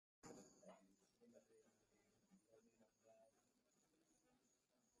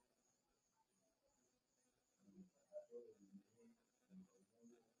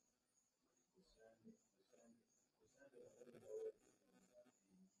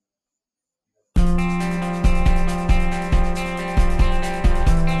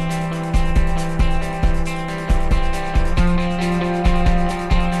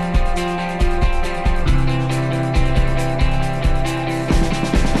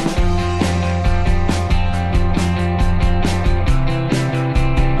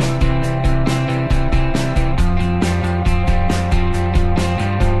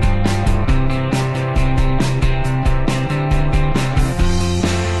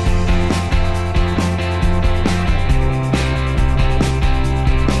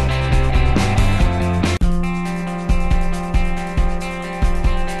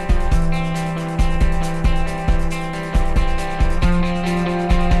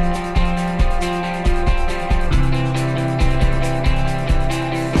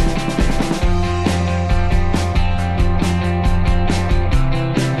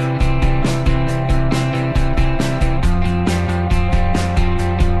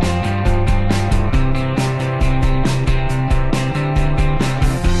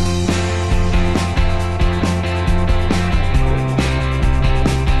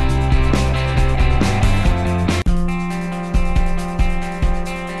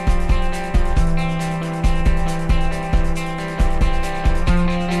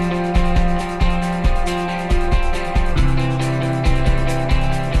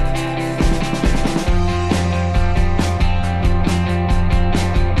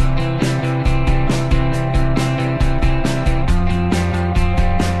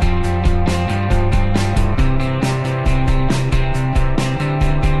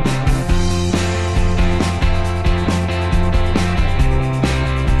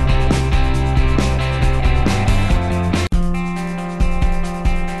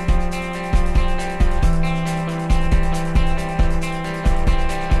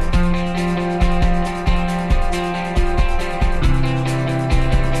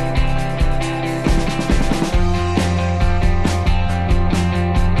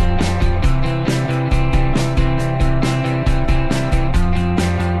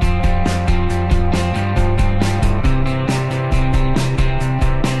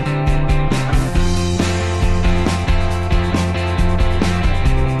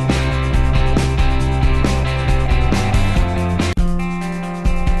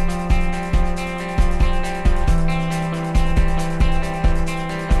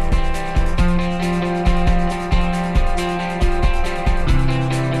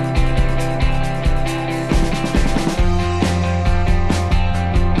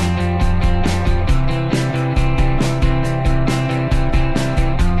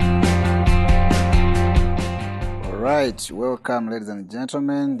Right, welcome, ladies and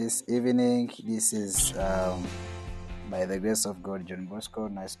gentlemen. This evening, this is by the grace of God, John Bosco.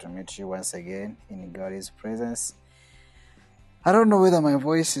 Nice to meet you once again in God's presence. I don't know whether my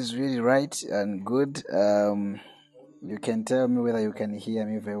voice is really right and good. You can tell me whether you can hear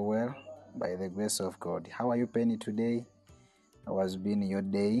me very well by the grace of God. How are you, Penny, today? How has been your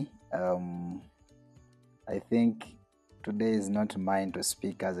day? I think today is not mine to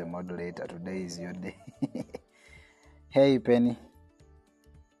speak as a moderator. Today is your day. Hey, Penny.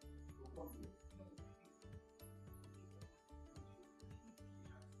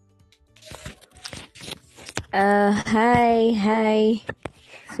 Hi.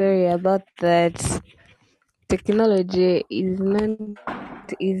 Sorry about that. Technology is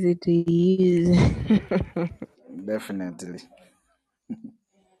not easy to use. Definitely.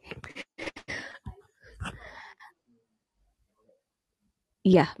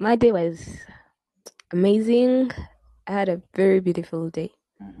 Yeah, my day was amazing. I had a very beautiful day.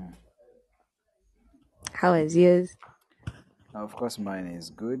 Mm-hmm. How was yours? Of course, mine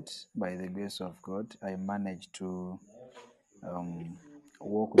is good. By the grace of God, I managed to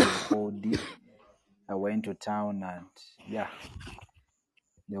walk the whole day. I went to town and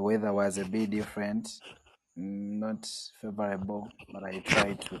the weather was a bit different, not favorable, but I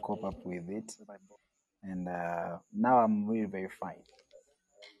tried to cope up with it. And now I'm really very fine.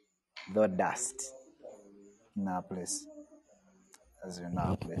 Though dust in our place, as you know,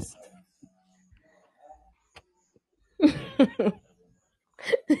 our place.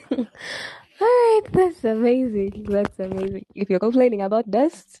 Alright, that's amazing. That's amazing. If you're complaining about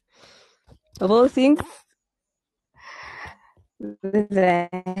dust, of all things, I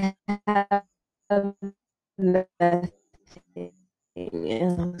have nothing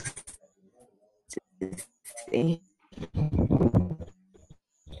else to say.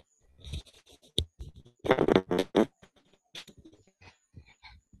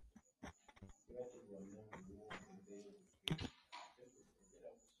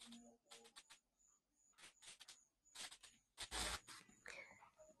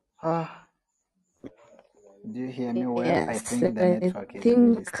 Do you hear me well? I Yes, think the I network is a bit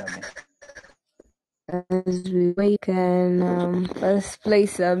think disturbing. as we wait, we can let's play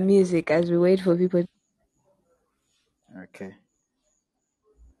some music as we wait for people. Okay,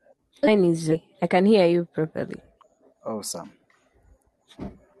 Line is I can hear you properly. awesome.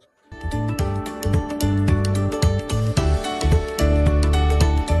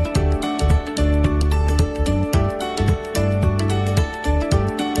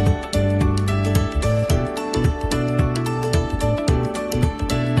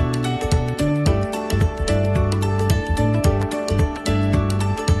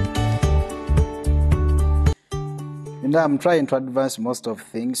 I'm trying to advance most of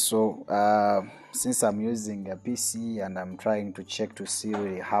things. So since I'm using a PC and I'm trying to check to see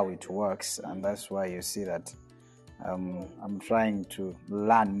really how it works, and that's why you see that I'm trying to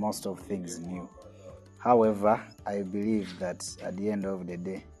learn most of things new. However, I believe that at the end of the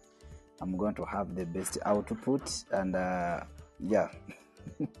day, I'm going to have the best output, and and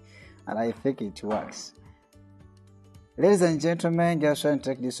I think it works. Ladies and gentlemen, just want to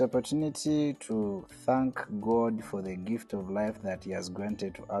take this opportunity to thank God for the gift of life that He has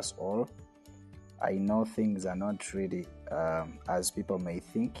granted to us all. I know things are not really as people may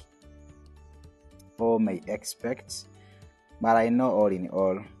think or may expect, but I know all in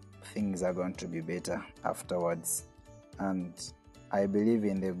all, things are going to be better afterwards. And I believe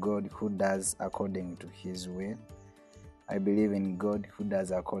in the God who does according to His will. I believe in God who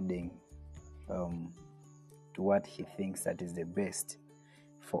does according to what He thinks that is the best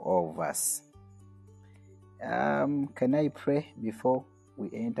for all of us. Can I pray before we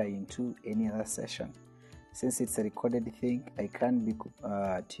enter into any other session? Since it's a recorded thing, I can't be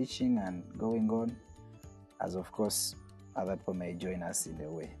teaching and going on, as of course other people may join us in the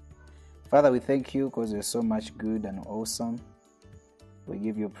way. Father, we thank you because you're so much good and awesome. We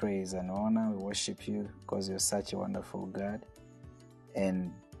give you praise and honor. We worship you because you're such a wonderful God.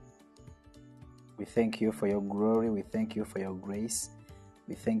 And we thank you for your glory. We thank you for your grace.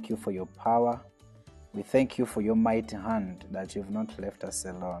 We thank you for your power. We thank you for your mighty hand that you've not left us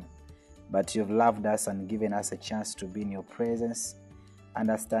alone, but you've loved us and given us a chance to be in your presence,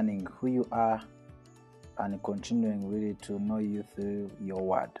 understanding who you are and continuing really to know you through your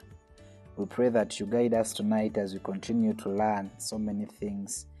word. We pray that you guide us tonight as we continue to learn so many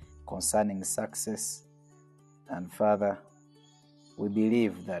things concerning success. And Father, we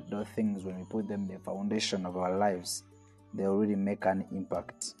believe that those things, when we put them in the foundation of our lives, they will really make an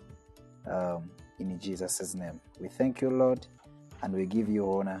impact. In Jesus' name. We thank you, Lord, and we give you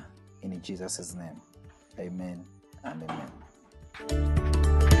honor in Jesus' name. Amen and amen.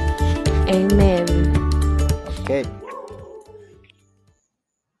 Amen. Okay.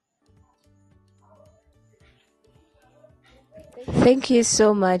 Thank you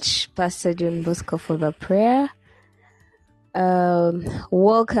so much, Pastor John Bosco, for the prayer.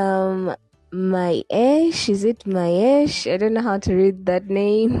 Welcome, Maesh. Is it Maesh? I don't know how to read that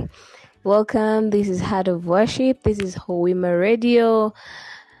name. Welcome. This is Heart of Worship. This is Hoima Radio.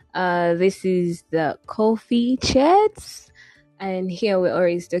 This is the Coffee Chats. And here we're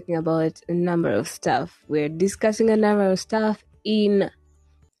always talking about a number of stuff. We're discussing a number of stuff in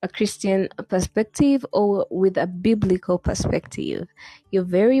a Christian perspective or with a biblical perspective. You're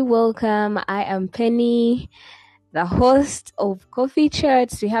very welcome. I am Penny, the host of Coffee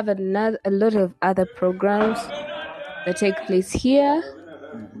Chats. We have a lot of other programs that take place here.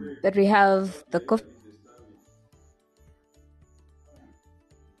 But we have the coffee.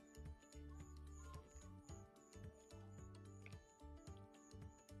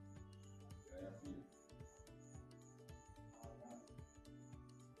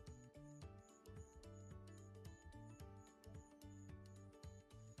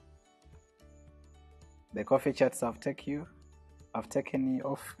 The coffee chats have taken you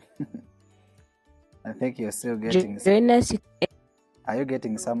off. I think you're still getting Join us. Are you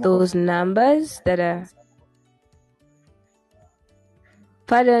getting some those numbers that are?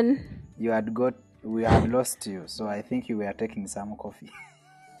 Pardon? We had lost you, so I think you were taking some coffee.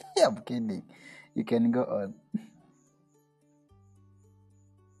 I'm kidding. You can go on.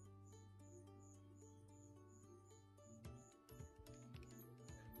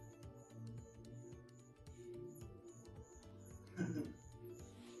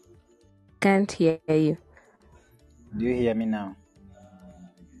 Can't hear you. Do you hear me now?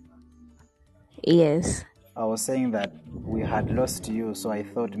 Yes. I was saying that we had lost you, so I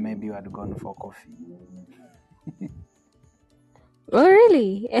thought maybe you had gone for coffee. Oh,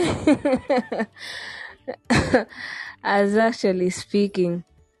 really? I was actually speaking.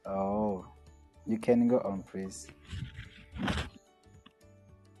 Oh, you can go on, please.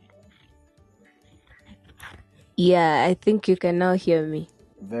 Yeah, I think you can now hear me.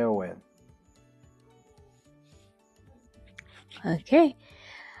 Very well. Okay.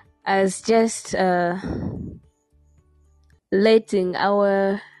 I was just letting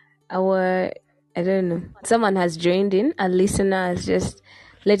our I don't know, someone has joined in, a listener is just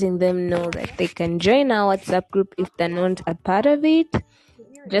letting them know that they can join our WhatsApp group if they're not a part of it.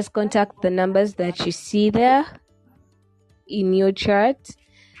 Just contact the numbers that you see there in your chart.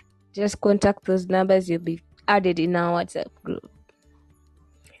 Just contact those numbers, you'll be added in our WhatsApp group.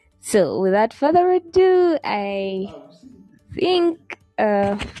 So without further ado, I think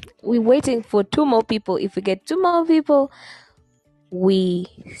we're waiting for 2 more people. If we get 2 more people, we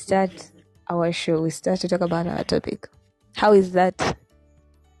start our show. We start to talk about our topic. How is that?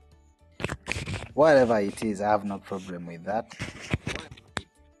 Whatever it is, I have no problem with that.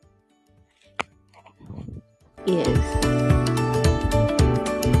 Yes.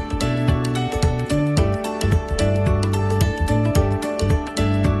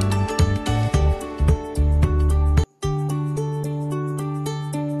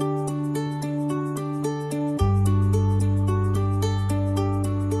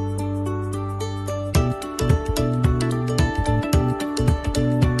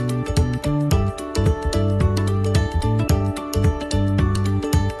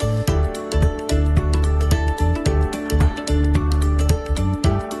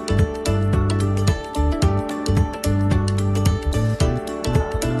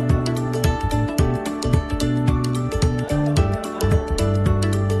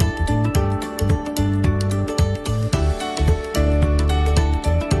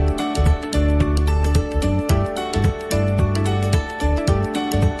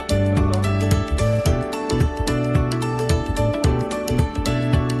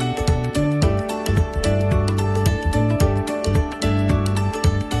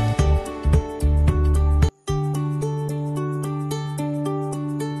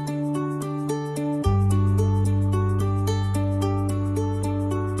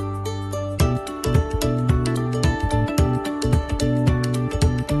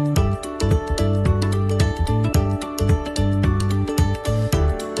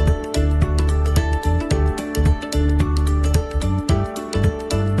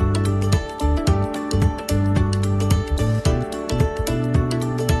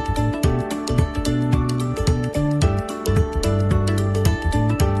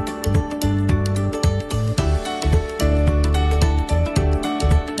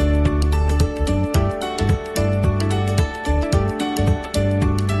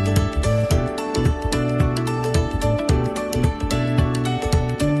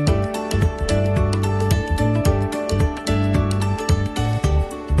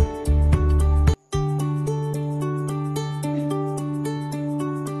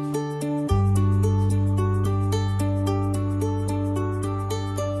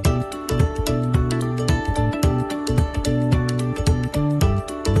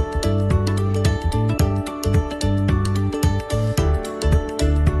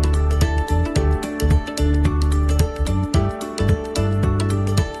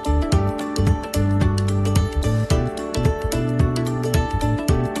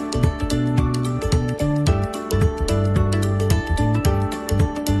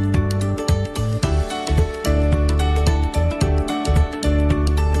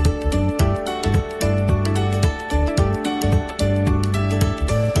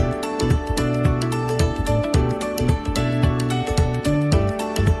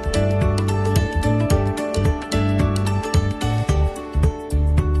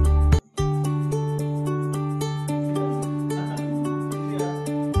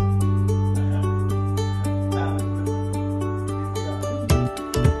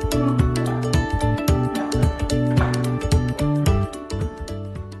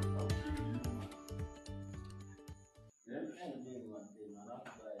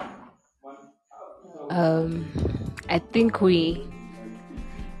 think we...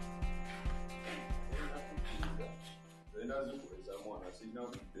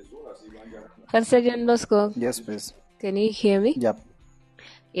 Pastor John Bosco, Yes, please. can you hear me? Yep.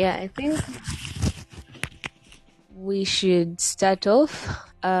 Yeah, I think we should start off.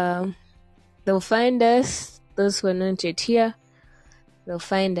 They'll find us, those who are not yet here, they'll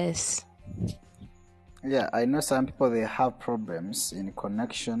find us. Yeah, I know some people, they have problems in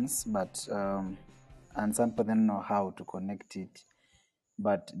connections, but and some people don't know how to connect it.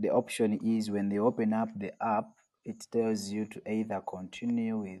 But the option is when they open up the app, it tells you to either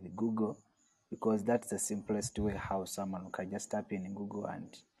continue with Google, because that's the simplest way how someone can just type in Google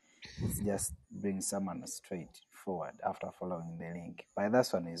and it's just bring someone straight forward after following the link. But that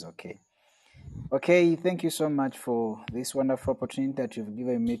one is okay. Okay, thank you so much for this wonderful opportunity that you've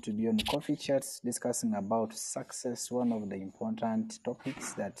given me to be on Coffee Chats discussing about success, one of the important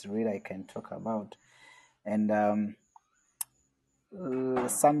topics that really I can talk about. And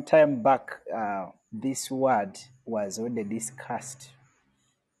some time back, this word was already discussed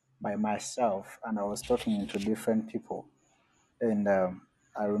by myself, and I was talking to different people. And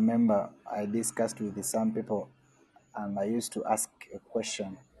I remember I discussed with some people, and I used to ask a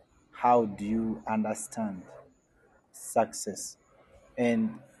question: how do you understand success?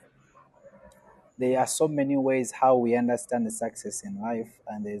 And there are so many ways how we understand the success in life,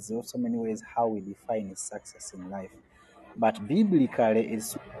 and there's also many ways how we define success in life. But biblically,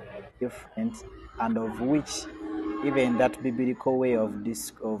 it's different, and of which even that biblical way of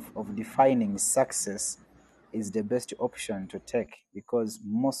defining success is the best option to take, because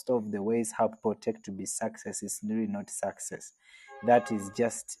most of the ways how people take to be success is really not success. That is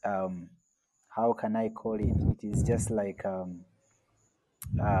just how can I call it? It is just like a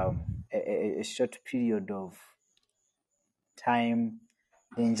short period of time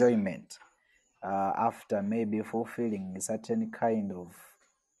enjoyment after maybe fulfilling a certain kind of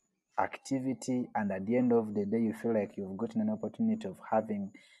activity, and at the end of the day you feel like you've gotten an opportunity of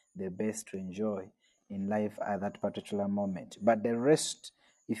having the best to enjoy in life at that particular moment. But the rest,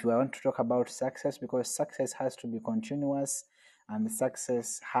 if you want to talk about success, because success has to be continuous and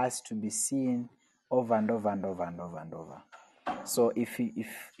success has to be seen over and over and over and over and over. So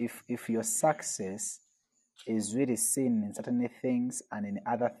if your success is really seen in certain things and in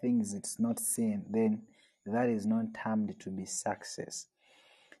other things it's not seen, then that is not termed to be success.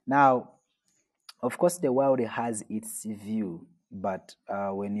 Now, of course, the world has its view, but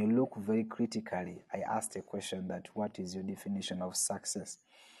when you look very critically, I asked a question that what is your definition of success?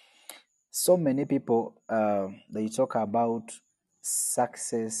 So many people, they talk about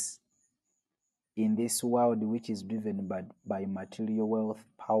success in this world which is driven by material wealth,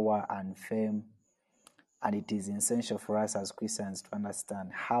 power, and fame. And it is essential for us as Christians to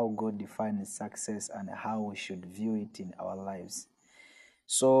understand how God defines success and how we should view it in our lives.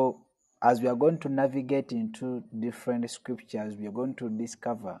 So, as we are going to navigate into different scriptures, we are going to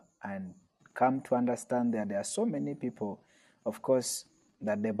discover and come to understand that there are so many people, of course,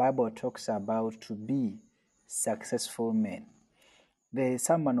 that the Bible talks about to be successful men. There is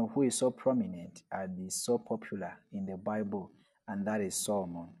someone who is so prominent and is so popular in the Bible, and that is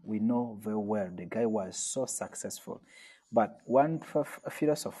Solomon. We know very well the guy was so successful. But one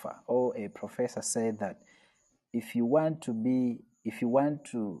philosopher or a professor said that if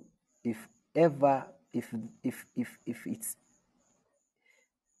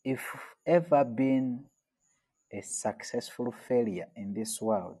ever been a successful failure in this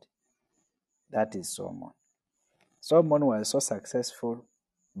world, that is Solomon. Solomon was so successful,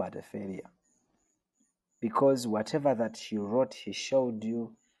 but a failure. Because whatever that he wrote, he showed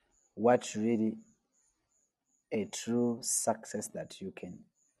you what really a true success that you can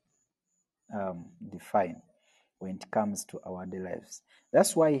define when it comes to our daily lives.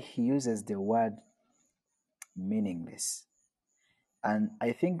 That's why he uses the word meaningless. And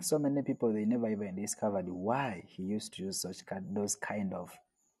I think so many people, they never even discovered why he used to use those kind of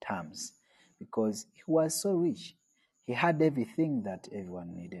terms, because he was so rich. He had everything that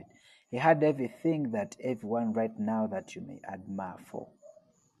everyone needed. He had everything that everyone right now that you may admire for.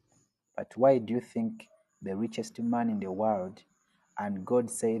 But why do you think the richest man in the world, and God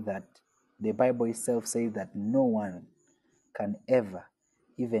said that, the Bible itself says that no one can ever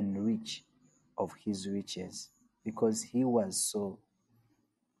even reach of his riches, because he was so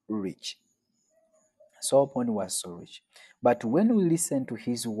rich. Solomon was so rich. But when we listen to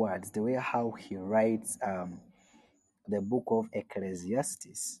his words, the way how he writes the book of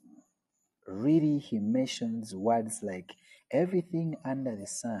Ecclesiastes, really he mentions words like everything under the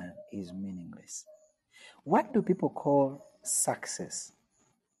sun is meaningless. What do people call success?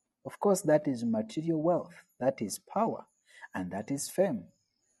 Of course, that is material wealth, that is power, and that is fame.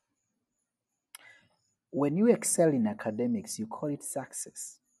 When you excel in academics, you call it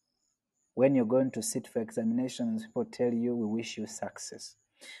success. When you're going to sit for examinations, people tell you, we wish you success.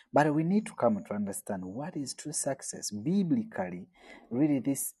 But we need to come to understand what is true success. Biblically, really,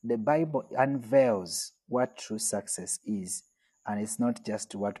 the Bible unveils what true success is. And it's not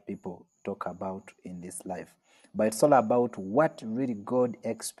just what people talk about in this life, but it's all about what really God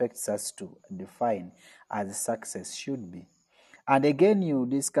expects us to define as success should be. And again, you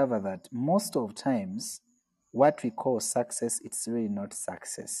discover that most of times, what we call success, it's really not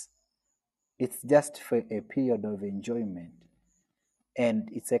success. It's just for a period of enjoyment. And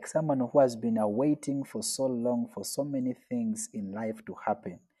it's like someone who has been awaiting for so long for so many things in life to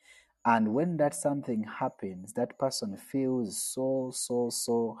happen. And when that something happens, that person feels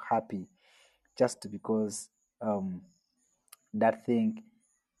so happy just because that thing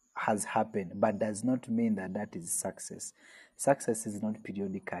has happened, but does not mean that that is success. Success is not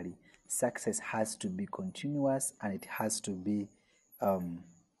periodically. Success has to be continuous, and it has to be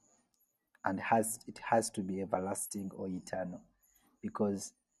it has to be everlasting or eternal,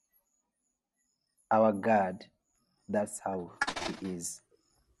 because our God, that's how He is.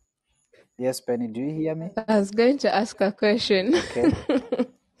 Yes, Penny, do you hear me? I was going to ask a question. Okay.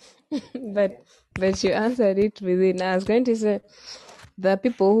 but you answered it within. I was going to say, the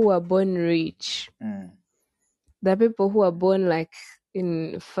people who are born rich, the people who are born like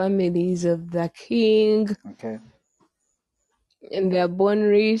in families of the king, Okay. and they are born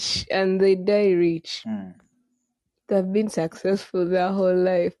rich and they die rich. They've been successful their whole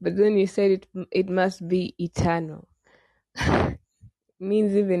life, but then you said it must be eternal.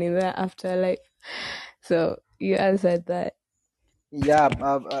 Means even in the afterlife. So you answered that. Yeah,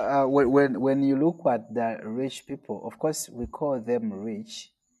 when you look at the rich people, of course we call them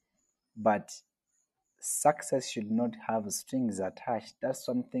rich, but success should not have strings attached. That's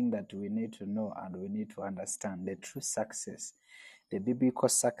something that we need to know and we need to understand. The true success, the biblical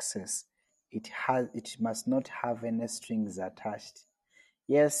success, it must not have any strings attached.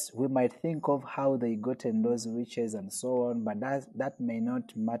 Yes, we might think of how they gotten those riches and so on, but that may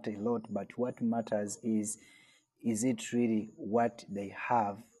not matter a lot. But what matters is it really what they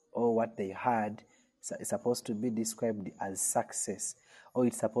have or what they had is supposed to be described as success, or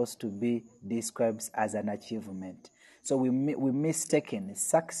it's supposed to be described as an achievement? So we mistaken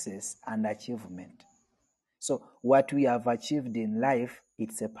success and achievement. So what we have achieved in life,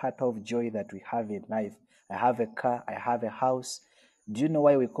 it's a part of joy that we have in life. I have a car, I have a house. Do you know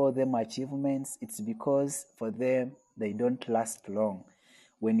why we call them achievements? It's because for them, they don't last long.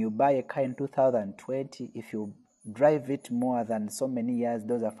 When you buy a car in 2020, if you drive it more than so many years,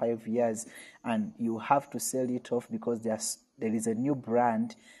 those are 5 years, and you have to sell it off because there is a new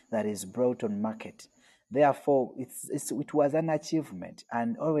brand that is brought on market. Therefore, it was an achievement,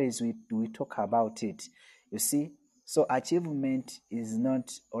 and always we talk about it. You see, so achievement is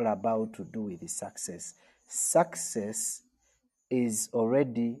not all about to do with the success. Success is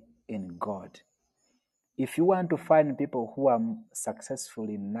already in God. If you want to find people who are successful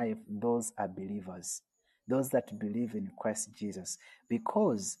in life, those are believers, those that believe in Christ Jesus,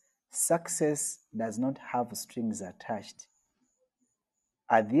 because success does not have strings attached.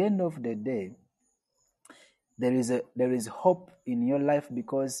 At the end of the day, there is hope in your life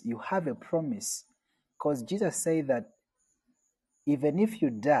because you have a promise. Because Jesus said that even if you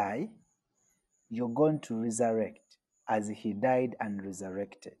die, you're going to resurrect as He died and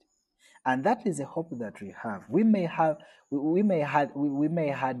resurrected. And that is a hope that we have. We may had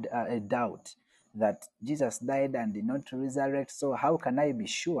a doubt that Jesus died and did not resurrect. So how can I be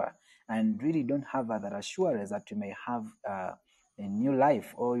sure? And really don't have other assurance that you may have a new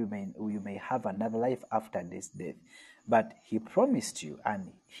life, or you may have another life after this death. But He promised you,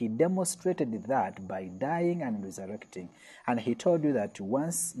 and He demonstrated that by dying and resurrecting. And He told you that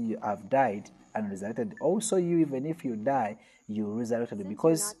once you have died and resurrected, also you, even if you die, you resurrected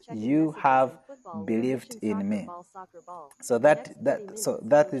because you have believed in me. So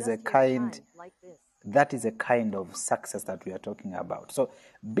that is a kind of success that we are talking about. So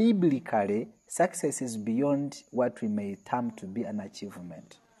biblically, success is beyond what we may term to be an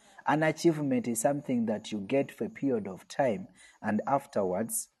achievement. An achievement is something that you get for a period of time, and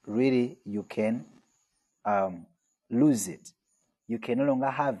afterwards, really, you can lose it. You can no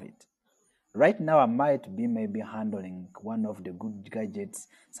longer have it. Right now, I might be maybe handling one of the good gadgets.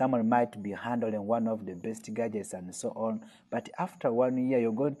 Someone might be handling one of the best gadgets and so on. But after 1 year,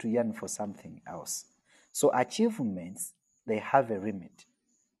 you're going to yearn for something else. So achievements, they have a limit.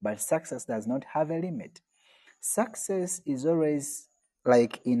 But success does not have a limit. Success is always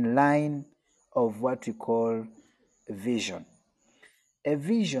like in line of what we call vision. A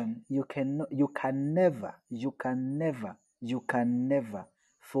vision, you can never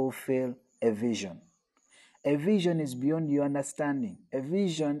fulfill a vision. A vision is beyond your understanding. A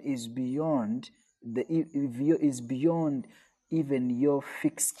vision is beyond even your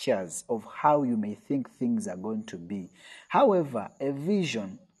fixtures of how you may think things are going to be. However, a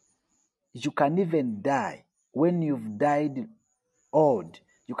vision, you can even die when you've died old.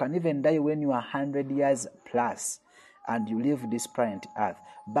 You can even die when you are 100 years plus and you leave this planet Earth.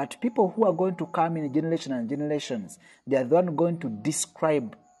 But people who are going to come in generations and generations, they are the one going to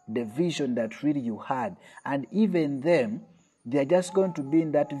describe the vision that really you had. And even them, they are just going to be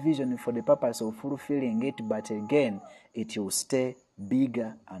in that vision for the purpose of fulfilling it. But again, it will stay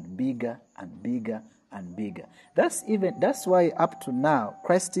bigger and bigger and bigger and bigger. That's why up to now,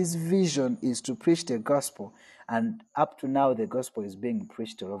 Christ's vision is to preach the gospel. And up to now, the gospel is being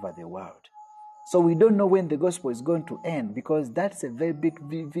preached all over the world. So we don't know when the gospel is going to end, because that's a very big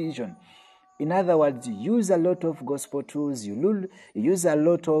vision. In other words, you use a lot of gospel tools, you use a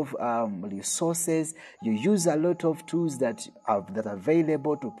lot of resources, you use a lot of tools that are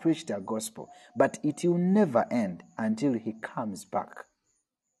available to preach the gospel, but it will never end until he comes back.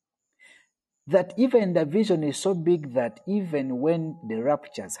 That even the vision is so big that even when the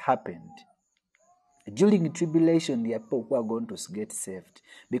raptures happened, during tribulation, there are people who are going to get saved.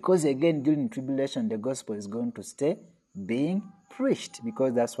 Because again, during tribulation, the gospel is going to stay being preached,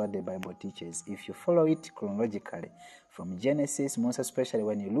 because that's what the Bible teaches. If you follow it chronologically, from Genesis, most especially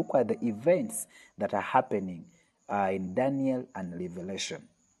when you look at the events that are happening in Daniel and Revelation.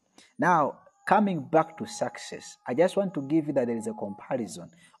 Now, coming back to success, I just want to give you that there is a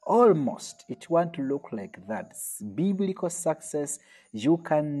comparison. Almost, it want to look like that. Biblical success, you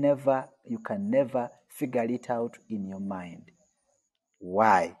can never figure it out in your mind.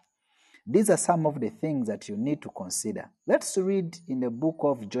 Why? These are some of the things that you need to consider. Let's read in the book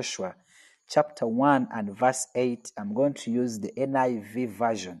of Joshua, chapter 1 and verse 8. I'm going to use the NIV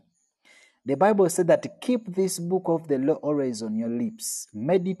version. The Bible said that keep this book of the law always on your lips.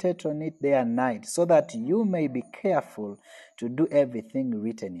 Meditate on it day and night, so that you may be careful to do everything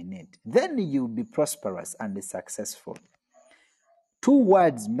written in it. Then you'll be prosperous and successful. Two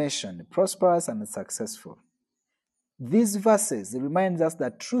words mentioned, prosperous and successful. These verses remind us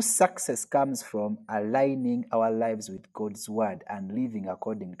that true success comes from aligning our lives with God's word and living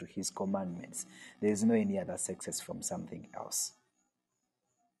according to his commandments. There is no any other success from something else.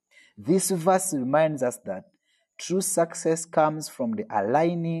 This verse reminds us that true success comes from the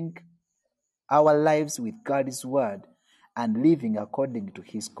aligning our lives with God's word and living according to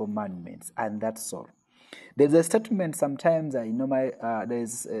his commandments, and that's all. There's a statement sometimes I normally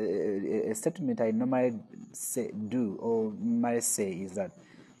say is that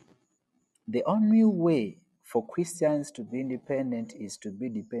the only way for Christians to be independent is to be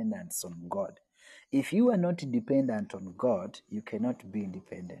dependent on God. If you are not dependent on God, you cannot be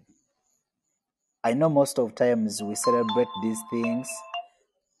independent. I know most of times we celebrate these things.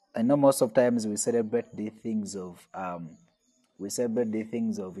 We celebrate the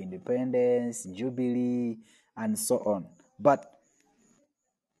things of independence, jubilee, and so on. But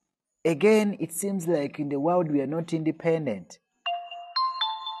again, it seems like in the world we are not independent.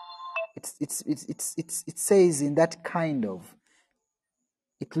 It says in that kind of.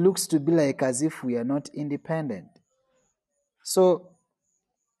 It looks to be like as if we are not independent. So,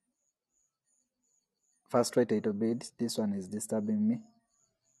 first wait a little bit. This one is disturbing me.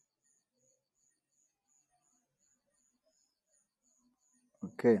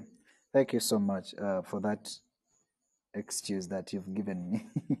 Okay, thank you so much for that excuse that you've given me.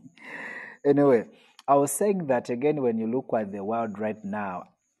 Anyway, I was saying that again, when you look at the world right now,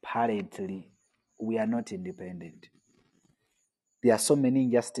 apparently we are not independent. There are so many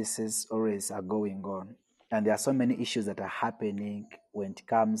injustices always are going on, and there are so many issues that are happening when it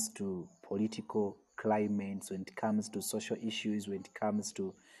comes to political climates, when it comes to social issues, when it comes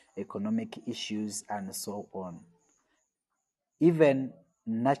to economic issues, and so on. Even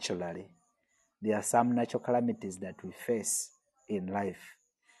naturally, there are some natural calamities that we face in life,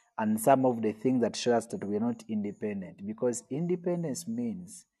 and some of the things that show us that we are not independent, because independence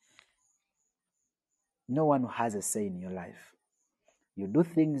means no one has a say in your life. You do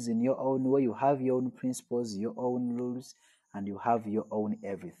things in your own way, you have your own principles, your own rules, and you have your own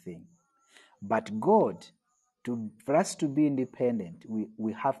everything. But God, for us to be independent,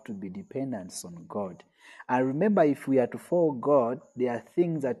 we have to be dependent on God. And remember, if we are to follow God, there are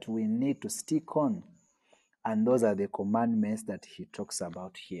things that we need to stick on. And those are the commandments that he talks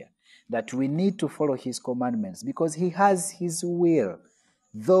about here. That we need to follow his commandments because he has his will.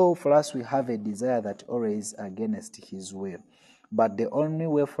 Though for us we have a desire that always against His will. But the only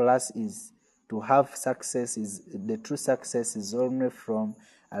way for us is to have success, is the true success is only from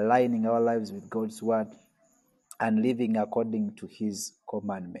aligning our lives with God's word and living according to His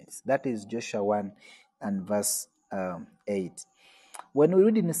commandments. That is Joshua 1 and verse 8. When we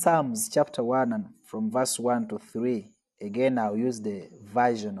read in Psalms chapter 1 and from verse 1 to 3, again I'll use the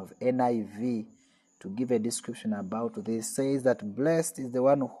version of NIV to give a description about this. It says that blessed is the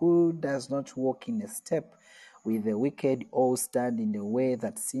one who does not walk in a step with the wicked, or stand in the way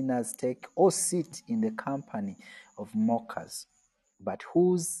that sinners take, or sit in the company of mockers, but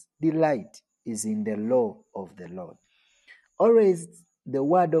whose delight is in the law of the Lord. Always the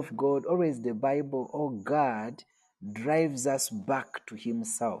word of God, always the Bible, or God, drives us back to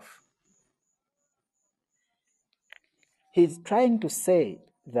Himself. He's trying to say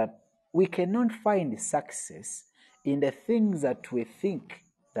that we cannot find success in the things that we think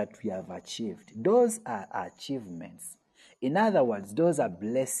that we have achieved. Those are achievements. In other words, those are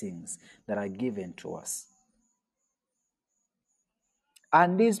blessings that are given to us.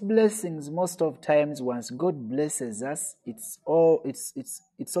 And these blessings, most of times, once God blesses us, it's all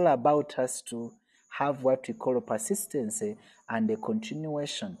about us to have what we call persistency and the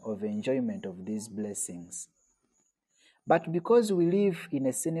continuation of enjoyment of these blessings. But because we live in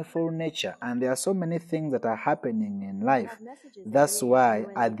a sinful nature and there are so many things that are happening in life, that's why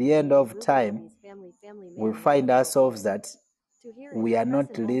at the end of time we find ourselves that we are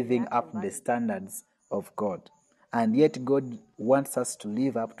not living up to the standards of God. And yet God wants us to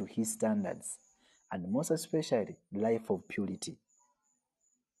live up to His standards, and most especially life of purity.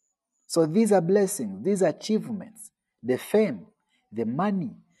 So these are blessings, these are achievements, the fame, the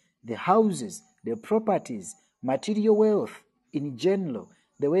money, the houses, the properties, material wealth in general,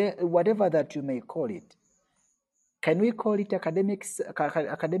 the way, whatever that you may call it. Can we call it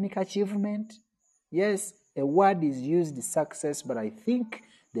academic achievement? Yes, a word is used, success, but I think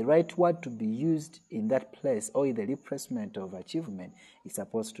the right word to be used in that place, or in the replacement of achievement, is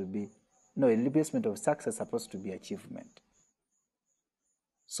supposed to be, the replacement of success is supposed to be achievement.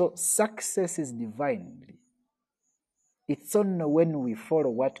 So success is divinely. It's only when we follow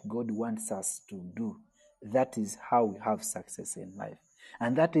what God wants us to do, that is how we have success in life.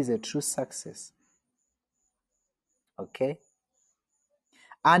 And that is a true success. Okay?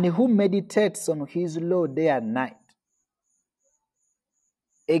 And who meditates on His law day and night.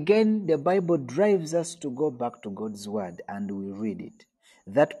 Again, the Bible drives us to go back to God's word and we read it.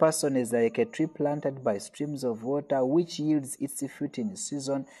 That person is like a tree planted by streams of water, which yields its fruit in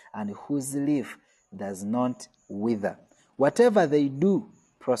season and whose leaf does not wither. Whatever they do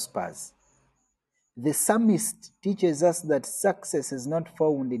prospers. The psalmist teaches us that success is not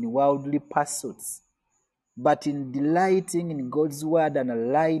found in worldly pursuits, but in delighting in God's word and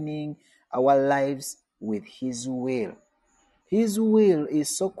aligning our lives with His will. His will is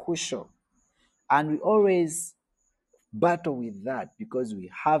so crucial, and we always battle with that because we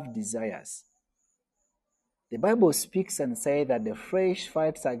have desires. The Bible speaks and says that the flesh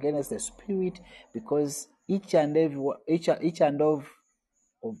fights against the spirit because each and every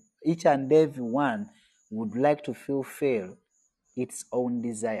one would like to fulfill its own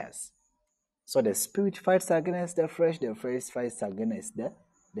desires. So the spirit fights against the flesh fights against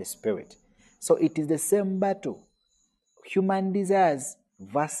the spirit. So it is the same battle. Human desires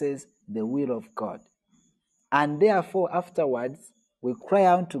versus the will of God. And therefore, afterwards, we cry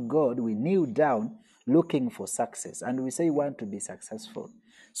out to God, we kneel down looking for success, and we say we want to be successful.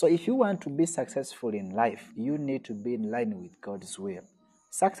 So if you want to be successful in life, you need to be in line with God's will.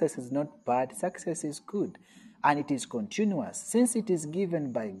 Success is not bad, success is good, and it is continuous. Since it is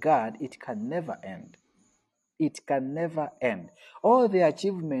given by God, it can never end. It can never end. All the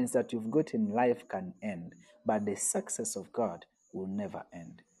achievements that you've got in life can end, but the success of God will never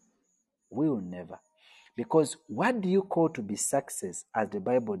end. Will never. Because what do you call to be success as the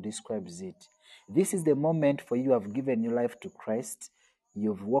Bible describes it? This is the moment for you have given your life to Christ.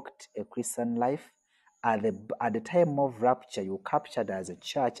 You've walked a Christian life. At the time of rapture, you're captured as a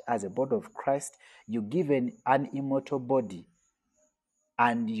church, as a body of Christ. You're given an immortal body.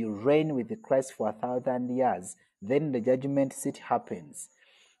 And you reign with Christ for 1,000 years. Then the judgment seat happens.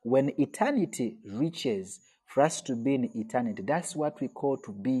 When eternity reaches, for us to be in eternity, that's what we call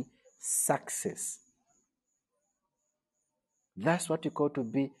to be success. That's what we call to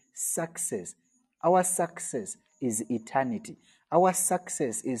be success. Our success is eternity. Our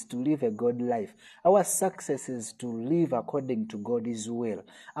success is to live a God life. Our success is to live according to God's will.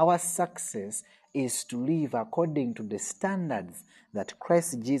 Our success is to live according to the standards that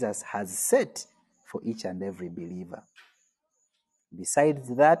Christ Jesus has set for each and every believer.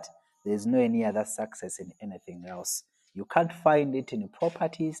 Besides that, there is no any other success in anything else. You can't find it in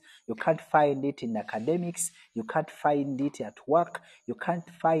properties. You can't find it in academics. You can't find it at work. You can't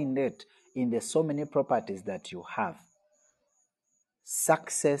find it in the so many properties that you have.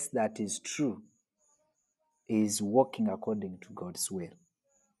 Success that is true is walking according to God's will.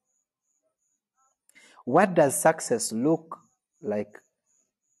 What does success look like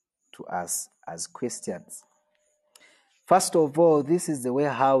to us as Christians? First of all, this is the way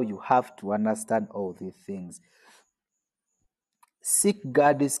how you have to understand all these things. Seek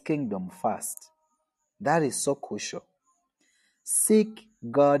God's kingdom first. That is so crucial. Seek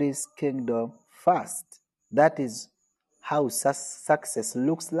God's kingdom first. That is how success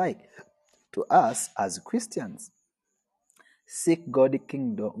looks like to us as Christians. Seek God's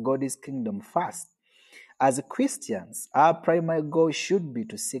kingdom first. As Christians, our primary goal should be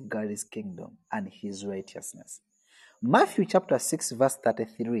to seek God's kingdom and His righteousness. Matthew chapter 6 verse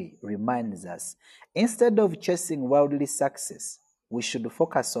 33 reminds us, instead of chasing worldly success, we should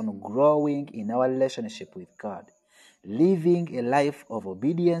focus on growing in our relationship with God, living a life of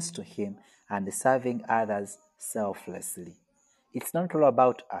obedience to Him and serving others selflessly. It's not all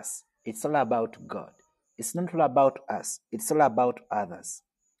about us. It's all about God. It's not all about us. It's all about others.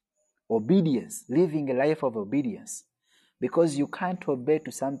 Obedience, living a life of obedience, because you can't obey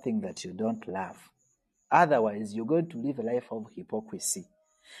to something that you don't love. Otherwise, you're going to live a life of hypocrisy.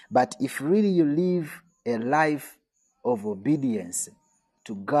 But if really you live a life of obedience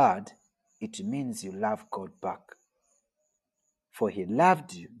to God, it means you love God back. For He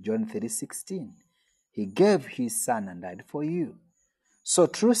loved you, John 3:16. He gave His Son and died for you. So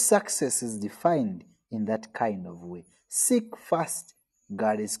true success is defined in that kind of way. Seek first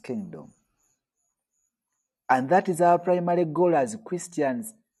God's kingdom. And that is our primary goal as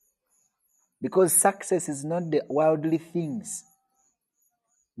Christians, because success is not the worldly things.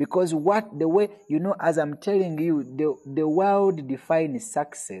 Because as I'm telling you, the world defines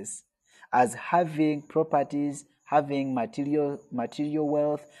success as having properties, having material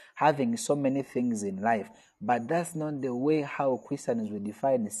wealth, having so many things in life. But that's not the way how Christians will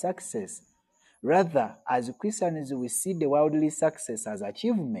define success. Rather, as Christians, we see the worldly success as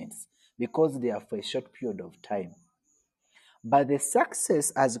achievements because they are for a short period of time. But the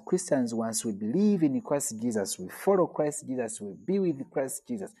success as Christians, once we believe in Christ Jesus, we follow Christ Jesus, we be with Christ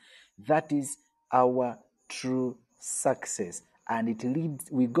Jesus, that is our true success. And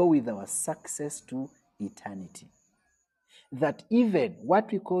we go with our success to eternity. That even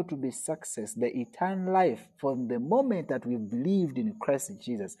what we call to be success, the eternal life, from the moment that we've believed in Christ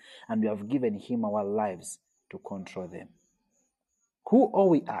Jesus and we have given Him our lives to control them. Who are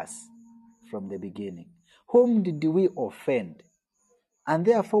we us from the beginning? Whom did we offend? And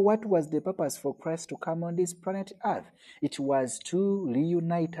therefore, what was the purpose for Christ to come on this planet Earth? It was to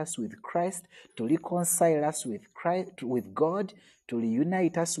reunite us with Christ, to reconcile us with Christ, with God, to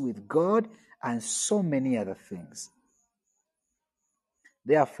reunite us with God, and so many other things.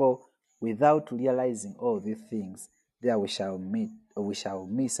 Therefore, without realizing all these things, there we shall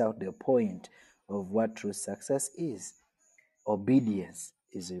miss out the point of what true success is. Obedience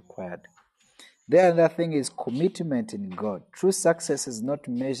is required. The other thing is commitment in God. True success is not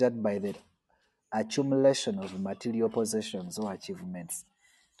measured by the accumulation of material possessions or achievements.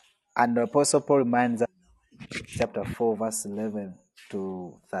 And the Apostle Paul reminds us, chapter 4, verse 11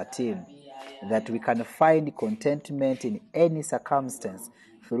 to 13, that we can find contentment in any circumstance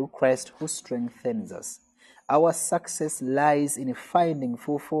through Christ who strengthens us. Our success lies in finding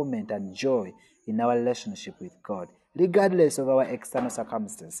fulfillment and joy in our relationship with God, regardless of our external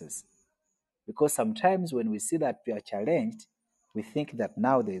circumstances. Because sometimes when we see that we are challenged, we think that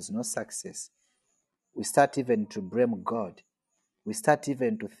now there is no success. We start even to blame God. We start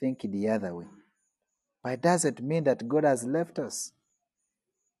even to think the other way. But it doesn't mean that God has left us.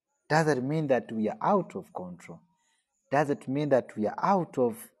 Doesn't mean that we are out of control. Doesn't mean that we are out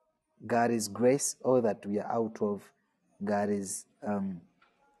of God's grace or that we are out of God's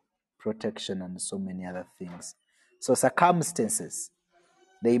protection and so many other things. So circumstances,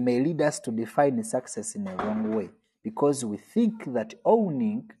 they may lead us to define success in a wrong way because we think that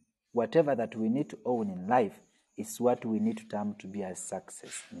owning whatever that we need to own in life is what we need to term to be as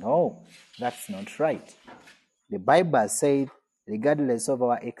success. No, that's not right. The Bible said, regardless of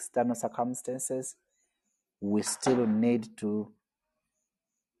our external circumstances, we still need to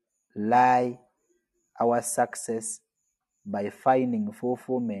lie our success by finding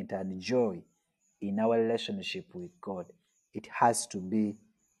fulfillment and joy in our relationship with God. It has to be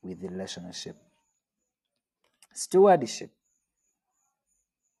with the relationship. Stewardship.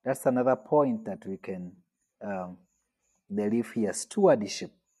 That's another point that we can they live here,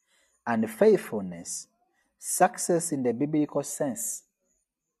 stewardship and faithfulness. Success in the biblical sense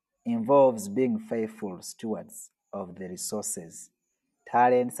involves being faithful stewards of the resources,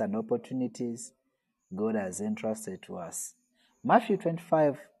 talents, and opportunities God has entrusted to us. Matthew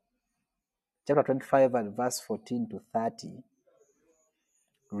 25, chapter 25 and verse 14 to 30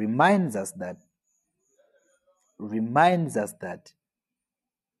 reminds us that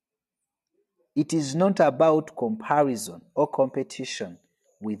it is not about comparison or competition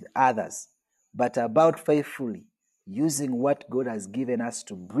with others, but about faithfully using what God has given us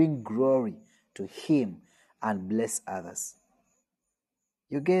to bring glory to Him and bless others.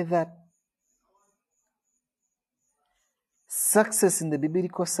 You get that? Success in the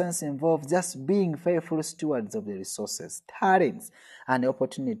biblical sense involves just being faithful stewards of the resources, talents, and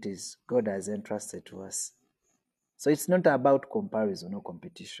opportunities God has entrusted to us. So it's not about comparison or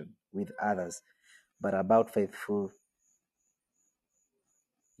competition with others, but about faithful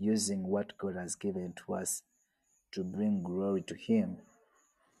using what God has given to us to bring glory to Him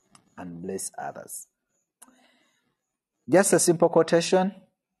and bless others. Just a simple quotation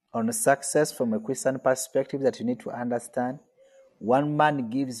on success from a Christian perspective that you need to understand. One man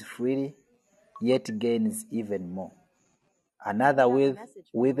gives freely, yet gains even more. Another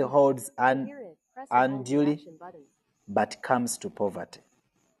withholds unduly, but comes to poverty.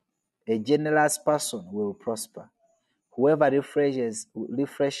 A generous person will prosper. Whoever refreshes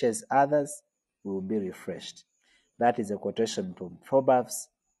others will be refreshed. That is a quotation from Proverbs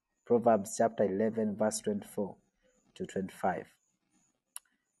chapter 11, verse 24 to 25.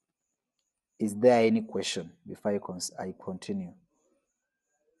 Is there any question before I continue?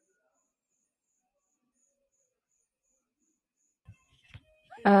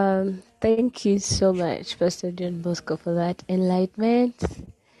 Thank you so much, Pastor John Bosco, for that enlightenment.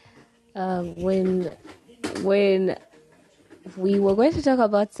 When we were going to talk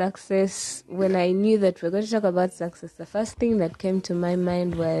about success, when I knew that we were going to talk about success, the first thing that came to my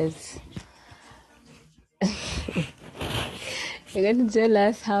mind was you're going to tell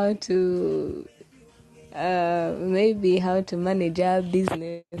us how to maybe how to manage our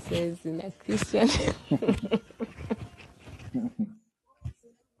businesses in a Christian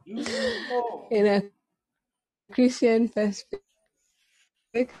in a Christian perspective,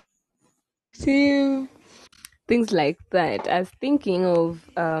 things like that. I was thinking of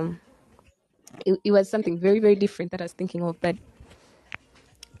it was something very, very different that I was thinking of, but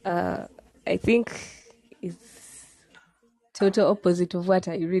I think it's total opposite of what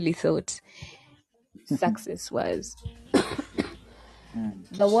I really thought success was.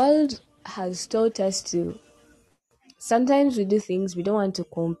 The world has taught us to, sometimes we do things we don't want to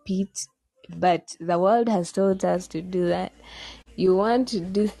compete, but the world has taught us to do that. You want to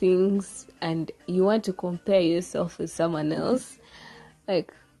do things and you want to compare yourself with someone else.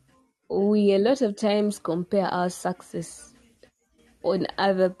 Like, we a lot of times compare our success with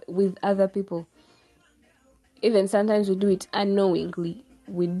other people. Even sometimes we do it unknowingly.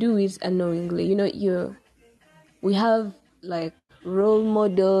 You know, we have like role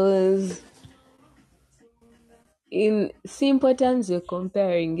models. In simple terms, you're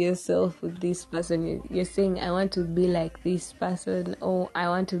comparing yourself with this person. You're saying, I want to be like this person, or I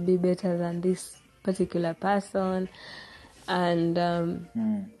want to be better than this particular person. And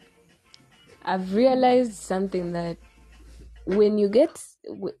I've realized something, that when you get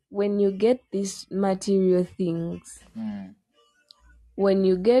these material things, when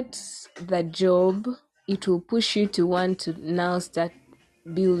you get the job, it will push you to want to now start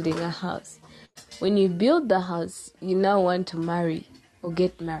building a house. When you build the house, you now want to marry or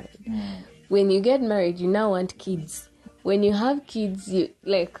get married. When you get married, you now want kids. When you have kids, you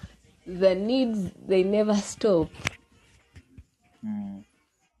like the needs, they never stop.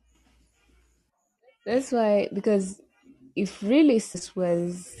 That's why, because if really this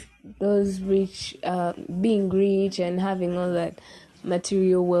was those rich, being rich and having all that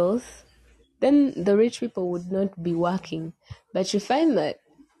material wealth, then the rich people would not be working. But you find that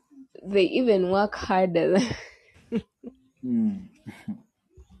they even work harder.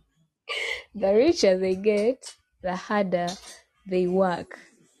 The richer they get, the harder they work.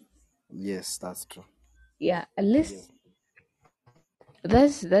 Yes, that's true. Yeah, at least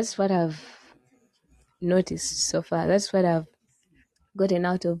that's what I've noticed so far. That's what I've gotten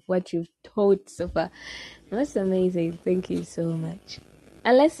out of what you've taught so far. That's amazing. Thank you so much.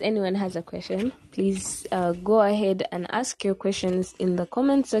 Unless anyone has a question, please go ahead and ask your questions in the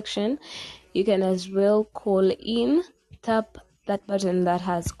comment section. You can as well call in. Tap that button that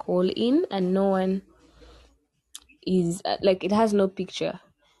has call in, and no one is like, it has no picture.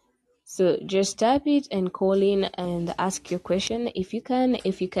 So just tap it and call in and ask your question if you can.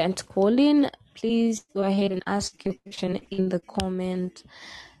 If you can't call in, please go ahead and ask your question in the comment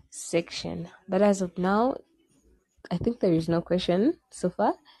section. But as of now, I think there is no question so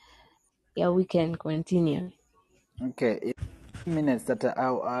far. Yeah, we can continue. Okay. Few minutes that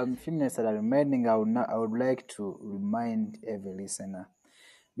are remaining, I would like to remind every listener.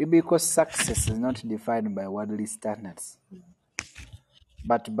 Biblical success is not defined by worldly standards,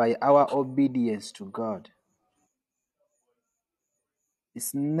 but by our obedience to God.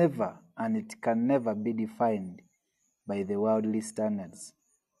 It's never and it can never be defined by the worldly standards.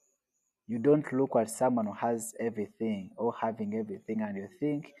 You don't look at someone who has everything or having everything and you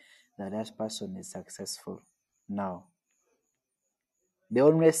think that that person is successful. No. The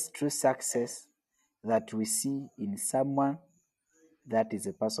only true success that we see in someone, that is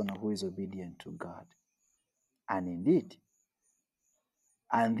a person who is obedient to God. And indeed,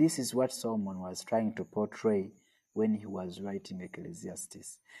 and this is what Solomon was trying to portray when he was writing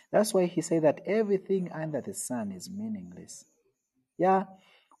Ecclesiastes. That's why he said that everything under the sun is meaningless. Yeah,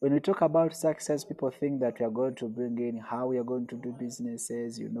 when we talk about success, people think that we are going to bring in how we are going to do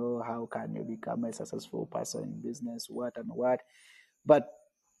businesses, how can you become a successful person in business, what and what. But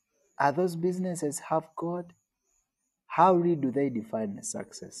are those businesses have God? How really do they define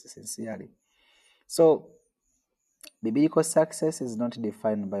success, sincerely? So, biblical success is not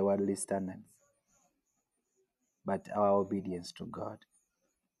defined by worldly standards, but our obedience to God,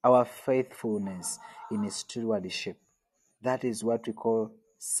 our faithfulness in His stewardship. That is what we call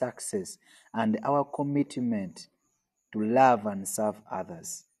success, and our commitment to love and serve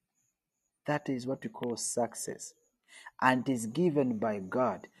others. That is what we call success, and it is given by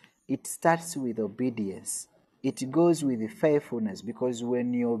God. It starts with obedience. It goes with faithfulness, because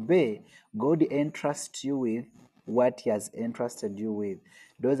when you obey, God entrusts you with what He has entrusted you with.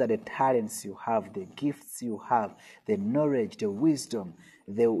 Those are the talents you have, the gifts you have, the knowledge, the wisdom,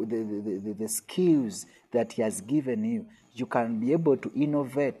 the skills that He has given you. You can be able to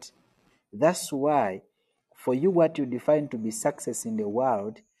innovate. That's why, for you, what you define to be success in the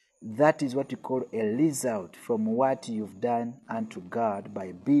world, that is what you call a result from what you've done unto God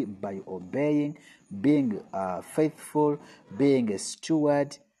by obeying, being faithful, being a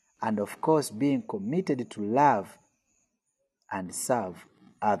steward, and of course being committed to love and serve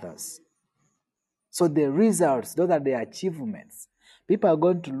others. So the results, those are the achievements. People are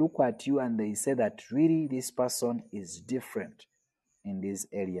going to look at you and they say that really this person is different in these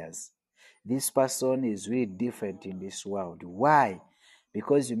areas. This person is really different in this world. Why?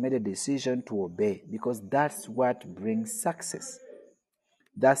 Because you made a decision to obey. Because that's what brings success.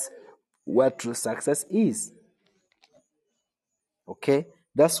 That's what true success is. Okay?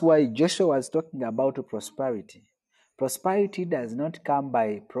 That's why Joshua was talking about prosperity. Prosperity does not come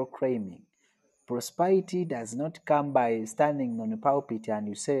by proclaiming. Prosperity does not come by standing on a pulpit and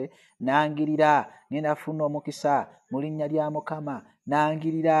you say, nangirira, ngenda funa omukisa, mu linnya lya Mukama,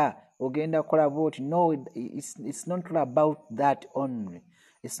 nangirira, ogenda kola bwoti. No, it's not all about that only.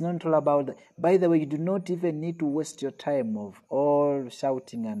 It's not all about that. By the way, you do not even need to waste your time of all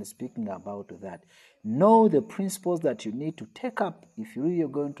shouting and speaking about that. Know the principles that you need to take up if you really are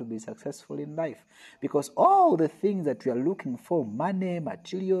going to be successful in life. Because all the things that we are looking for, money,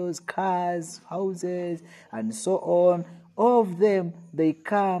 materials, cars, houses, and so on, all of them, they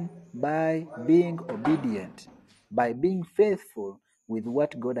come by being obedient, by being faithful with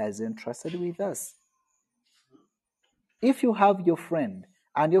what God has entrusted with us. If you have your friend,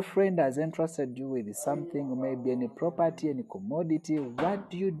 and your friend has entrusted you with something, maybe any property, any commodity, what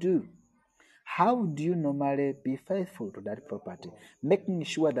do? How do you normally be faithful to that property? Making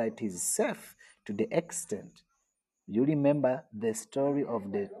sure that it is safe to the extent. You remember the story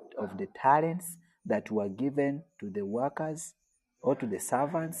of the talents that were given to the workers or to the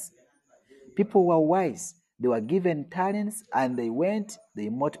servants? People were wise. They were given talents and they went, they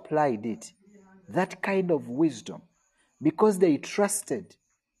multiplied it. That kind of wisdom. Because they trusted,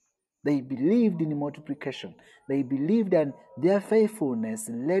 they believed in multiplication. They believed, and their faithfulness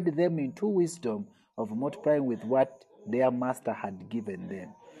led them into wisdom of multiplying with what their master had given them.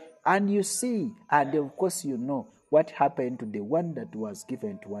 And you see, and of course you know what happened to the one that was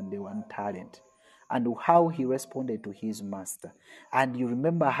given to the one talent, and how he responded to his master. And you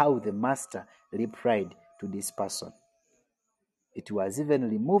remember how the master replied to this person. It was even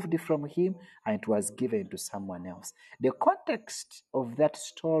removed from him and it was given to someone else. The context of that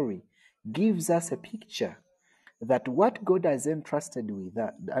story gives us a picture that what God has entrusted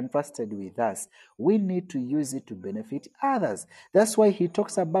with us, we need to use it to benefit others. That's why he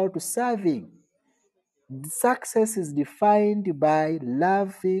talks about serving. Success is defined by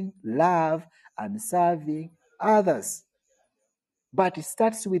loving, love, and serving others. But it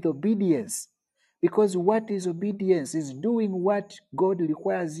starts with obedience. Because what is obedience? Is doing what God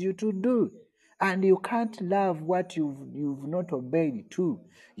requires you to do. And you can't love what you've not obeyed to.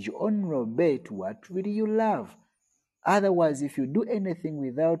 You only obey to what really you love. Otherwise, if you do anything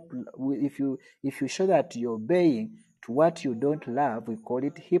if you show that you're obeying to what you don't love, we call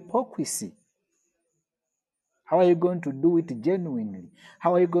it hypocrisy. How are you going to do it genuinely?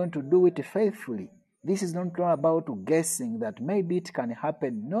 How are you going to do it faithfully? This is not all about guessing that maybe it can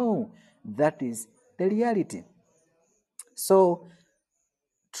happen. No, that is the reality. So,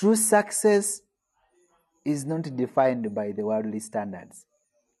 true success is not defined by the worldly standards,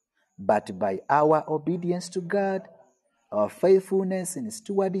 but by our obedience to God, our faithfulness in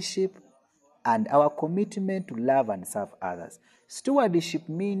stewardship, and our commitment to love and serve others. Stewardship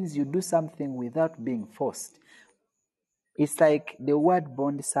means you do something without being forced. It's like the word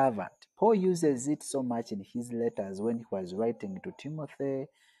bond servant. Paul uses it so much in his letters when he was writing to Timothy,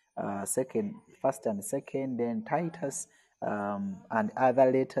 First and Second, then Titus, and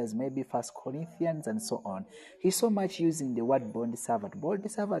other letters, maybe First Corinthians and so on. He's so much using the word bond servant.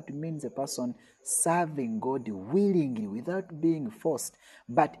 Bond servant means a person serving God willingly without being forced,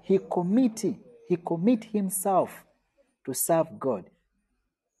 but he commit himself to serve God.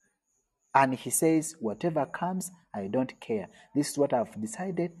 And he says, whatever comes, I don't care. This is what I've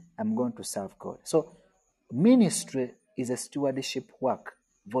decided. I'm going to serve God. So ministry is a stewardship work.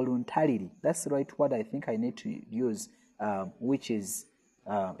 Voluntarily. That's the right word I think I need to use, which is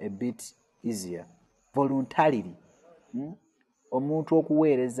a bit easier. Voluntarily. Omuntu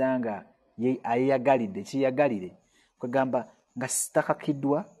okuweereza nga ayeyagalidde kiyagalire kwegamba nga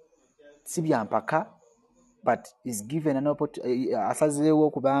sitakakidwa si byampaka, but is given an opportunity, asazirewo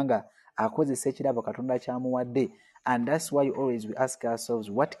okubanga akozesa ekirabo Katonda kyamuwadde. And that's why always we ask ourselves,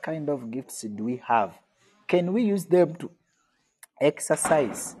 what kind of gifts do we have? Can we use them to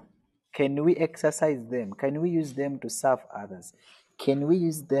exercise? Can we exercise them? Can we use them to serve others? Can we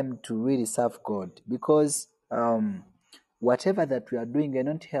use them to really serve God? Because whatever that we are doing, we're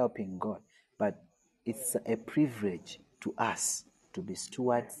not helping God, but it's a privilege to us to be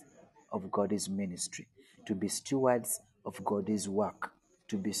stewards of God's ministry, to be stewards of God's work,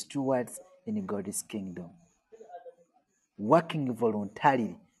 to be stewards in God's kingdom. Working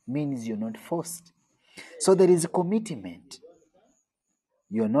voluntarily means you're not forced. So there is a commitment.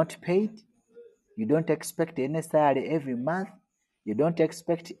 You're not paid. You don't expect any salary every month. You don't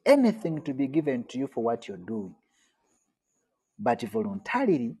expect anything to be given to you for what you're doing. But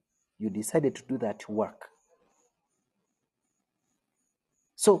voluntarily, you decided to do that work.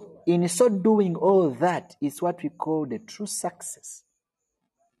 So in so doing all that is what we call the true success.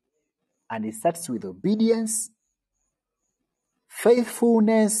 And it starts with obedience,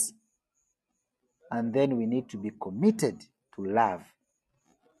 faithfulness, and then we need to be committed to love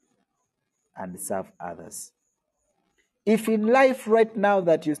and serve others. If in life right now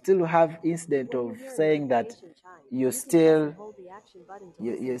that you still have incident of saying that you still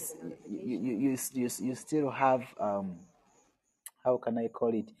you still have how can I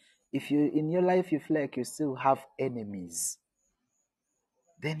call it? If you in your life you feel like you still have enemies,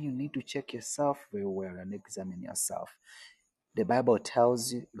 then you need to check yourself very well and examine yourself. The Bible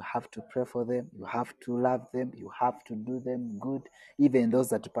tells you you have to pray for them, you have to love them, you have to do them good, even those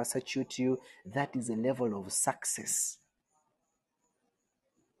that persecute you. That is a level of success.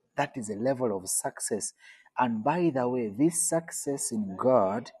 That is a level of success. And by the way, this success in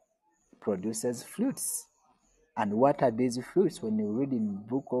God produces fruits. And what are these fruits? When you read in the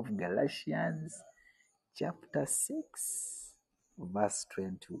book of Galatians, chapter 6, verse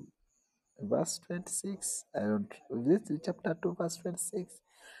 22. Verse 26, this is chapter 2, verse 26.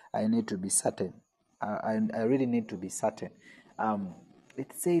 I need to be certain. I really need to be certain.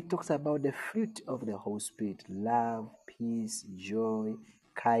 It talks about the fruit of the Holy Spirit: love, peace, joy,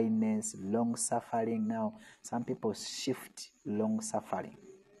 kindness, long suffering. Now, some people shift long suffering,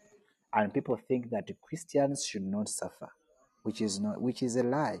 and people think that Christians should not suffer, which is a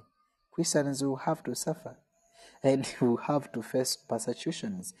lie. Christians will have to suffer, and will have to face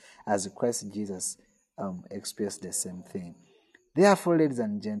persecutions as Christ Jesus experienced the same thing. Therefore, ladies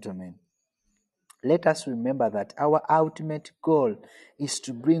and gentlemen, let us remember that our ultimate goal is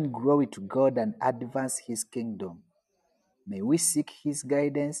to bring glory to God and advance His kingdom. May we seek His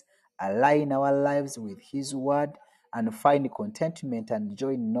guidance, align our lives with His word, and find contentment and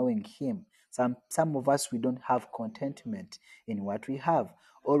joy in knowing Him. Some of us, we don't have contentment in what we have.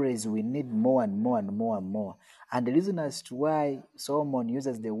 Always we need more and more and more and more. And the reason as to why Solomon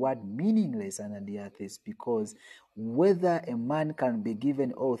uses the word meaningless under the earth is because whether a man can be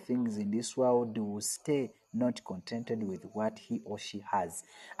given all things in this world will stay not contented with what he or she has.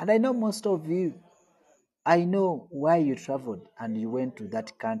 And I know most of you, I know why you traveled and you went to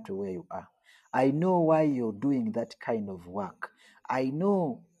that country where you are. I know why you're doing that kind of work. I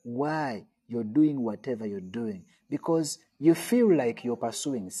know why you're doing whatever you're doing, because you feel like you're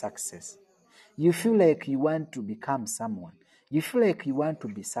pursuing success. You feel like you want to become someone. You feel like you want to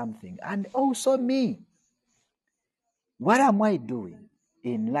be something. And also me. What am I doing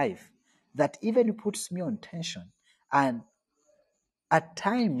in life that even puts me on tension? And at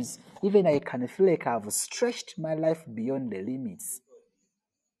times, even I can feel like I've stretched my life beyond the limits.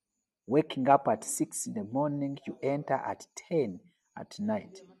 Waking up at 6 in the morning, you enter at 10 at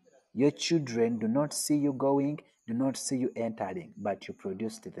night. Your children do not see you going, do not see you entering, but you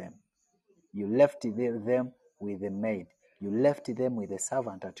produced them. You left them with a maid. You left them with a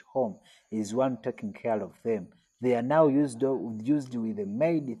servant at home. Is one taking care of them. They are now used with a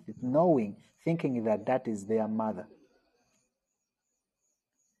maid, knowing, thinking that that is their mother.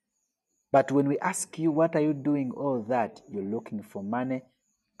 But when we ask you, what are you doing all that? You're looking for money,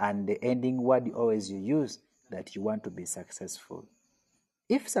 and the ending word always you use, that you want to be successful.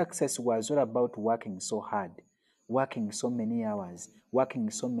 If success was all about working so hard, working so many hours, working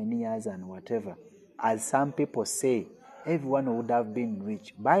so many years and whatever, as some people say, everyone would have been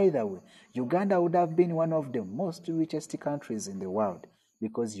rich. By the way, Uganda would have been one of the most richest countries in the world,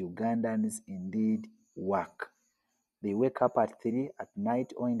 because Ugandans indeed work. They wake up at 3 at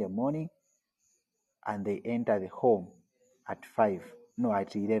night or in the morning, and they enter the home at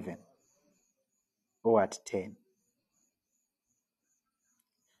 11 or at 10.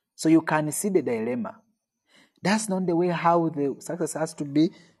 So you can see the dilemma. That's not the way how the success has to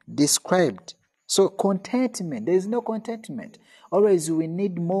be described. So contentment, there is no contentment. Always we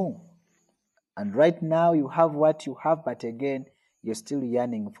need more. And right now you have what you have, but again, you're still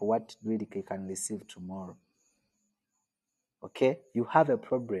yearning for what really you can receive tomorrow. Okay? You have a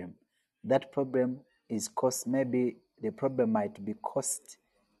problem. That problem is maybe the problem might be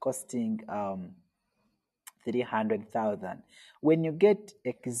costing 300,000. When you get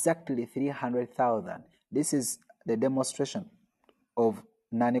exactly 300,000, this is the demonstration of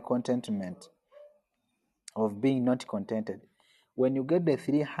non-contentment, of being not contented. When you get the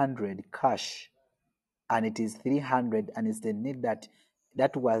 300 cash, and it is 300, and it's the need that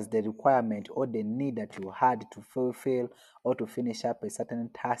was the requirement or the need that you had to fulfill or to finish up a certain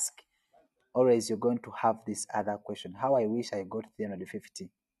task, always you're going to have this other question: how I wish I got 350,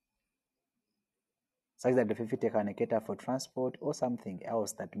 such that the 50 can cater for transport or something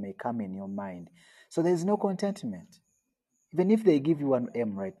else that may come in your mind. So there's no contentment. Even if they give you an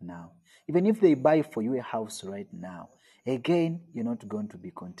M right now, even if they buy for you a house right now, again, you're not going to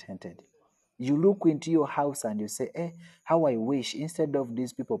be contented. You look into your house and you say, how I wish instead of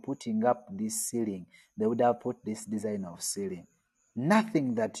these people putting up this ceiling, they would have put this design of ceiling.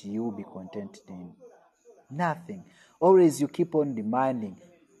 Nothing that you will be contented in. Nothing. Always you keep on demanding.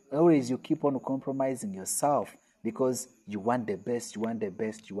 Always you keep on compromising yourself, because you want the best, you want the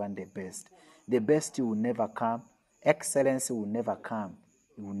best, you want the best. The best will never come. Excellence will never come.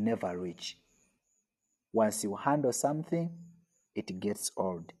 You will never reach. Once you handle something, it gets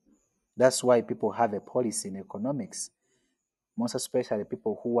old. That's why people have a policy in economics, most especially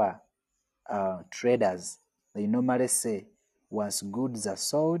people who are traders. They normally say, once goods are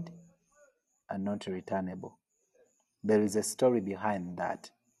sold and not returnable. There is a story behind that.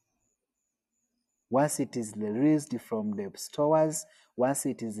 Once it is released from the stores, once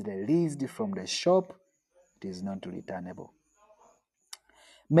it is released from the shop, it is not returnable.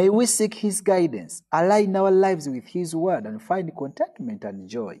 May we seek His guidance, align our lives with His word, and find contentment and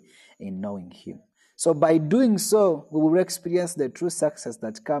joy in knowing Him. So by doing so, we will experience the true success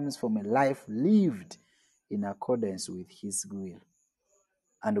that comes from a life lived in accordance with His will.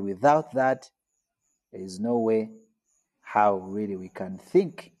 And without that, there is no way how really we can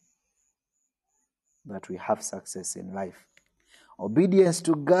think that we have success in life. Obedience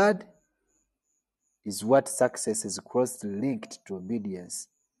to God is what success is closely linked to: obedience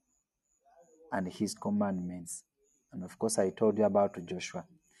and His commandments. And of course, I told you about Joshua.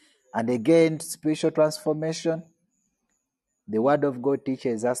 And again, spiritual transformation. The Word of God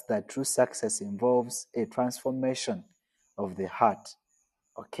teaches us that true success involves a transformation of the heart,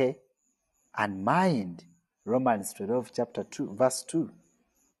 okay, and mind. Romans 12, chapter 2, verse 2.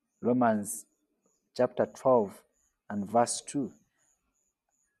 Romans chapter 12 and verse 2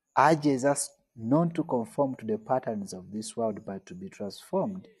 urges us not to conform to the patterns of this world, but to be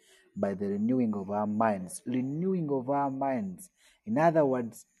transformed by the renewing of our minds. Renewing of our minds. In other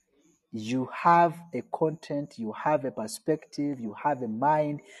words, you have a content, you have a perspective, you have a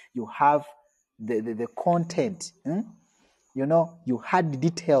mind, you have the content. You know, you had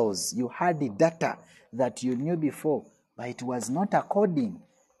details, you had the data that you knew before, but it was not according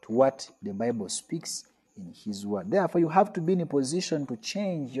to what the Bible speaks in His Word. Therefore, you have to be in a position to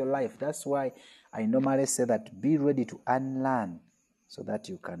change your life. That's why I normally say that be ready to unlearn so that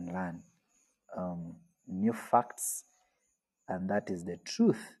you can learn new facts, and that is the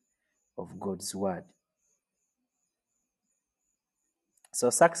truth of God's Word. So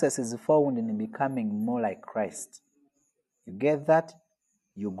success is found in becoming more like Christ. You get that?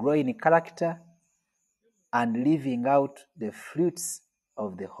 You grow in character and living out the fruits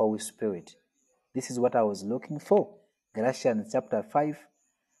of the Holy Spirit. This is what I was looking for. Galatians chapter 5,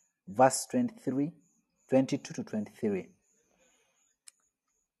 verse 22 to 23.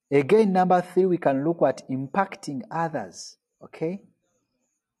 Again, number 3, we can look at impacting others. Okay?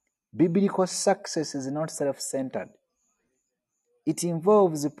 Biblical success is not self-centered. It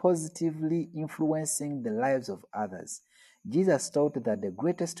involves positively influencing the lives of others. Jesus taught that the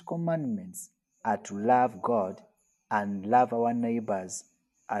greatest commandments are to love God and love our neighbors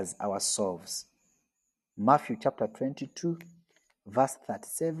as ourselves. Matthew chapter 22, verse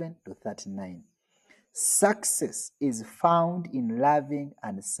 37 to 39. Success is found in loving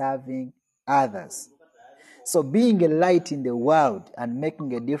and serving others. So being a light in the world and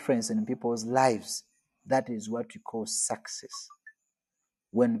making a difference in people's lives, that is what we call success.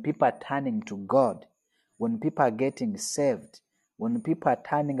 When people are turning to God, when people are getting saved, when people are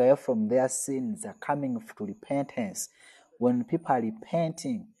turning away from their sins, are coming to repentance, when people are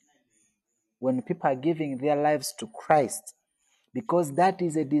repenting, when people are giving their lives to Christ, because that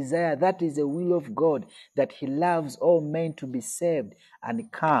is a desire, that is a will of God, that He loves all men to be saved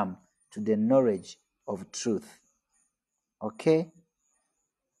and come to the knowledge of truth. Okay?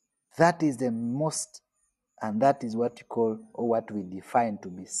 That is the most, and that is what we call, or what we define to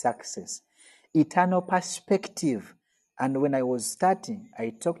be success. Eternal perspective. And when I was starting, I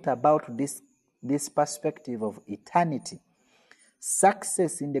talked about this perspective of eternity.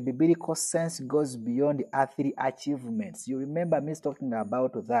 Success in the biblical sense goes beyond earthly achievements. You remember me talking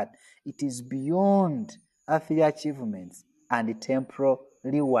about that. It is beyond earthly achievements and temporal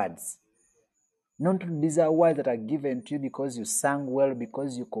rewards. Not these are words that are given to you because you sang well,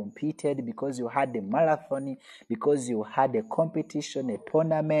 because you competed, because you had a marathon, because you had a competition, a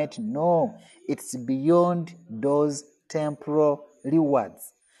tournament. No, it's beyond those temporal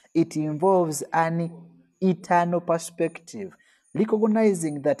rewards. It involves an eternal perspective,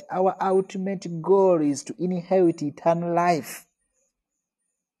 recognizing that our ultimate goal is to inherit eternal life.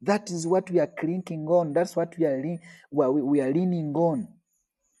 That is what we are clinging on. That's what we are leaning on.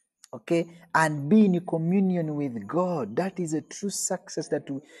 Okay, and be in communion with God. That is a true success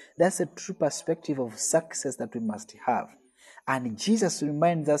that's a true perspective of success that we must have. And Jesus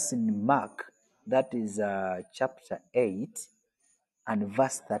reminds us in Mark, that is chapter 8 and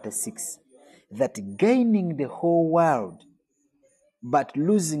verse 36, that gaining the whole world but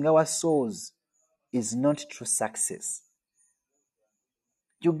losing our souls is not true success.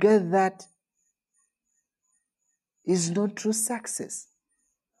 You get that? Is not true success.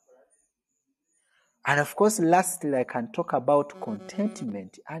 And of course, lastly, I can talk about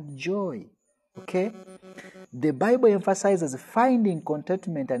contentment and joy. Okay? The Bible emphasizes finding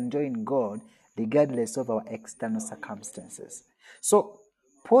contentment and joy in God regardless of our external circumstances. So,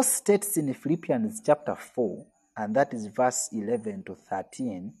 Paul states in Philippians chapter 4, and that is verse 11 to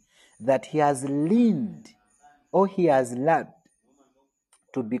 13, that he has learned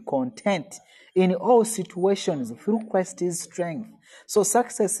to be content in all situations through Christ's strength. So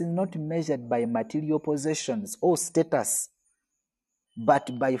success is not measured by material possessions or status,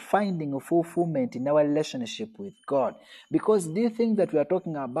 but by finding fulfillment in our relationship with God. Because these things that we are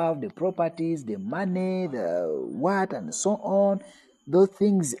talking about, the properties, the money, the what, and so on, those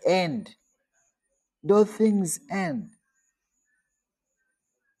things end. Those things end.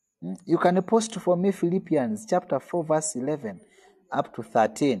 You can post for me Philippians chapter 4 verse 11 up to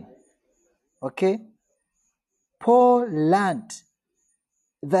 13. Okay? Paul learned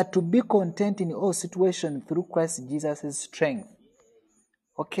that to be content in all situations through Christ Jesus' strength.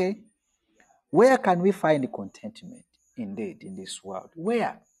 Okay? Where can we find contentment indeed in this world?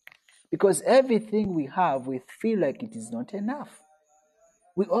 Where? Because everything we have, we feel like it is not enough.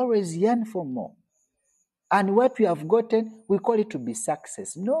 We always yearn for more. And what we have gotten, we call it to be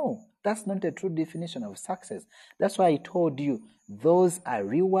success. No, that's not a true definition of success. That's why I told you, those are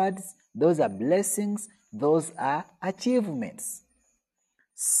rewards Those are blessings. Those are achievements.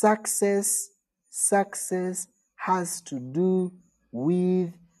 Success has to do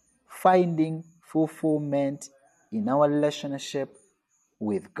with finding fulfillment in our relationship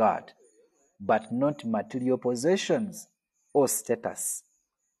with God, but not material possessions or status.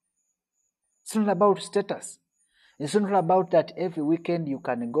 It's not about status. It's not about that every weekend you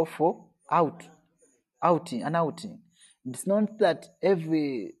can go for outing. It's not that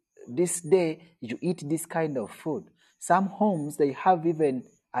this day you eat this kind of food. Some homes, they have even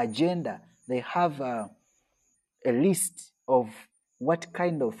agenda. They have a list of what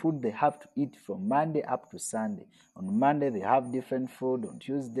kind of food they have to eat from Monday up to Sunday. On Monday, they have different food. On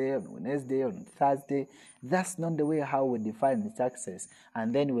Tuesday, on Wednesday, on Thursday. That's not the way how we define success.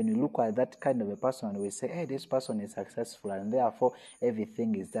 And then when you look at that kind of a person, we say, hey, this person is successful, and therefore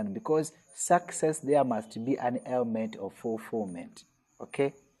everything is done. Because success, there must be an element of fulfillment.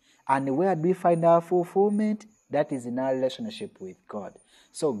 Okay? And where do we find our fulfillment? That is in our relationship with God.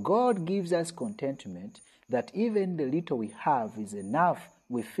 So God gives us contentment that even the little we have is enough.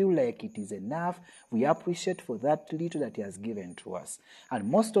 We feel like it is enough. We appreciate for that little that He has given to us. And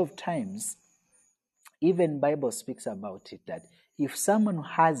most of times, even Bible speaks about it, that if someone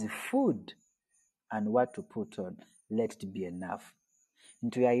has food and what to put on, let it be enough.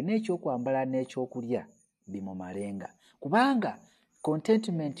 Nti yalina ekyokwambala n'ekyokulya bimumalenga. Kubanga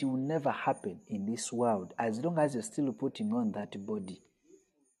contentment will never happen in this world as long as you're still putting on that body.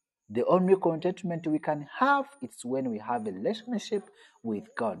 The only contentment we can have is when we have a relationship with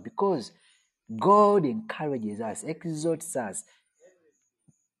God, because God encourages us, exhorts us,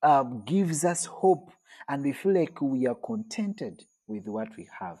 gives us hope, and we feel like we are contented with what we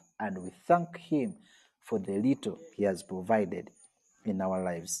have, and we thank Him for the little He has provided in our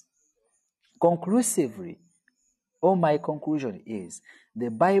lives. Conclusively, my conclusion is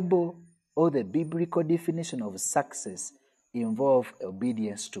the Bible or the biblical definition of success involve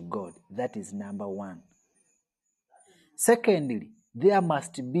obedience to God. That is number one. Secondly, there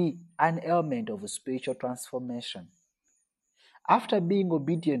must be an element of spiritual transformation. After being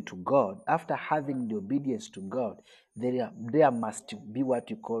obedient to God, after having the obedience to God, there must be what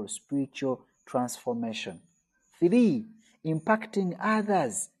you call spiritual transformation. 3, impacting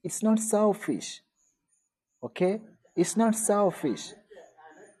others. It's not selfish. Okay? It's not selfish.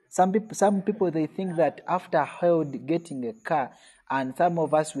 Some people they think that after getting a car, and some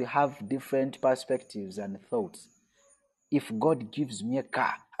of us, we have different perspectives and thoughts. If God gives me a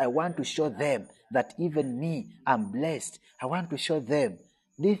car, I want to show them that even me, I'm blessed. I want to show them.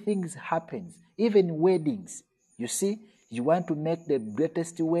 These things happen. Even weddings, you see, you want to make the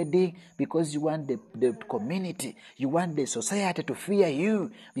greatest wedding because you want the community, you want the society to fear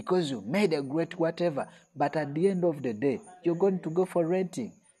you because you made a great whatever. But at the end of the day, you're going to go for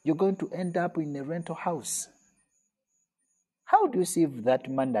renting. You're going to end up in a rental house. How do you see if that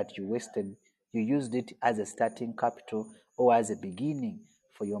money that you wasted, you used it as a starting capital or as a beginning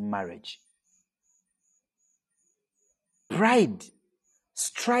for your marriage? Pride,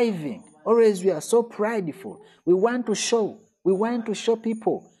 striving. Always we are so prideful. We want to show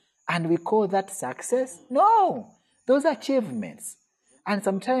people, and we call that success? No, those are achievements. And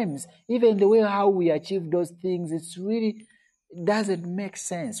sometimes even the way how we achieve those things, it's really doesn't make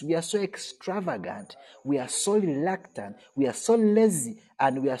sense. We are so extravagant, we are so reluctant, we are so lazy,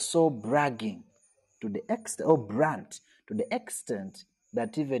 and we are so bragging to the extent, or brand, to the extent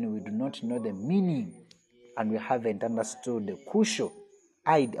that even we do not know the meaning, and we haven't understood the crucial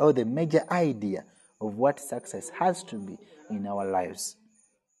idea or the major idea of what success has to be in our lives.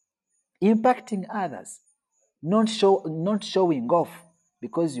 Impacting others, not showing off.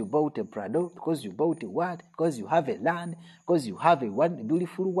 Because you bought a Prado, because you bought a what, because you have a land, because you have a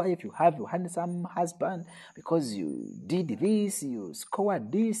beautiful wife, you have a handsome husband, because you did this, you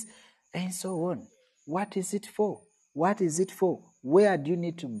scored this, and so on. What is it for? What is it for? Where do you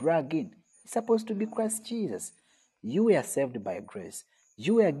need to brag in? It's supposed to be Christ Jesus. You were saved by grace.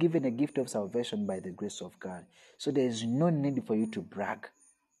 You were given a gift of salvation by the grace of God. So there is no need for you to brag.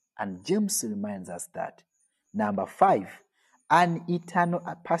 And James reminds us that. Number 5, an eternal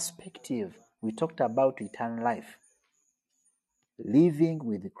perspective. We talked about eternal life. Living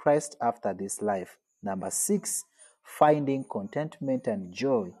with Christ after this life. Number 6, finding contentment and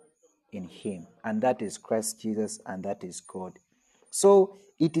joy in Him. And that is Christ Jesus, and that is God. So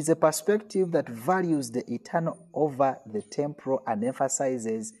it is a perspective that values the eternal over the temporal and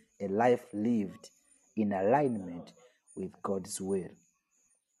emphasizes a life lived in alignment with God's will.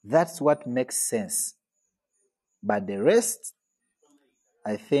 That's what makes sense. But the rest,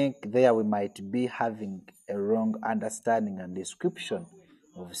 I think there we might be having a wrong understanding and description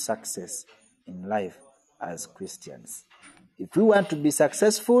of success in life as Christians. If we want to be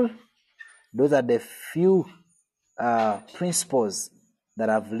successful, those are the few principles that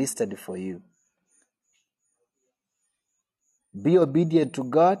I've listed for you. Be obedient to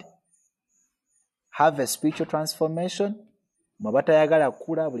God. Have a spiritual transformation. Mwabatayagala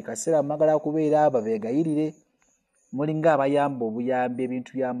kula buli kaseera mwagala kubeera aba beegayirire. Mulinga abayamba obuyambi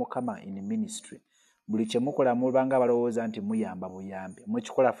ebintu bya Mukama in ministry. Buli kye mukola mulibanga abalowooza nti muyamba buyambi.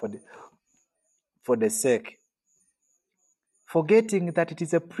 Mukikola for the sake. Forgetting that it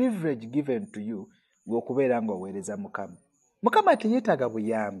is a privilege given to you okubeera nga oweereza Mukama. Mukama teyeetaaga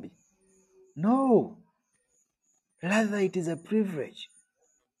buyambi. No. Rather, it is a privilege.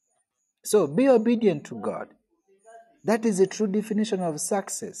 So, be obedient to God. That is the true definition of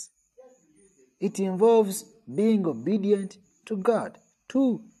success. It involves being obedient to God.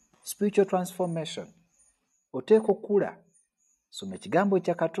 2, spiritual transformation. Oteeka okula. Soma ekigambo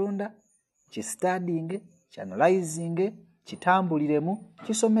kya Katonda, kistudying, kianalyzing, kitambuliremu,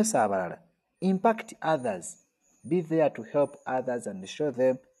 kisomesa abalala. Impact others. Be there to help others and show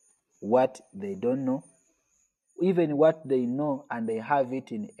them what they don't know, even what they know and they have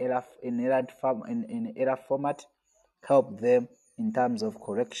it in error format. Help them in terms of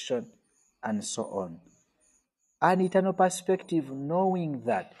correction and so on. An eternal perspective, knowing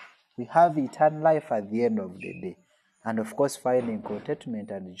that we have eternal life at the end of the day. And of course, finding contentment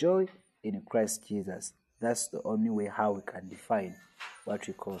and joy in Christ Jesus. That's the only way how we can define what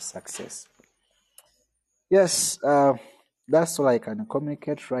we call success. Yes, that's all I can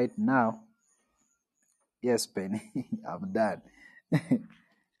communicate right now. Yes, Penny, I'm done.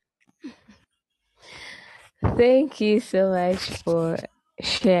 Thank you so much for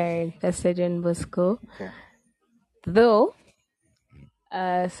sharing, Pastor John Bosco. Okay. Though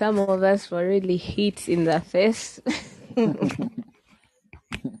some of us were really hit in the face.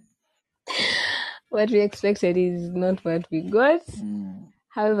 What we expected is not what we got.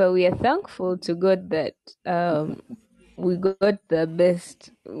 However, we are thankful to God that we got the best.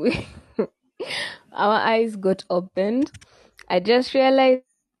 Our eyes got opened. I just realized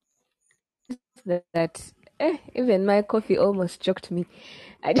that even my coffee almost choked me.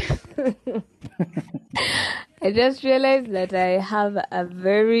 I just realized that I have a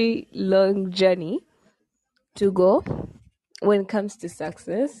very long journey to go when it comes to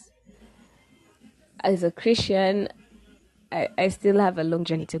success. As a Christian, I still have a long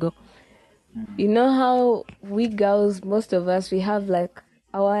journey to go. You know how we girls, most of us, we have like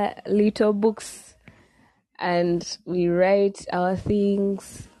our little books and we write our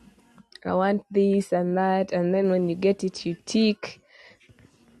things. I want this and that, and then when you get it, you tick.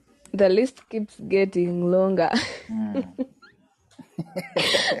 The list keeps getting longer.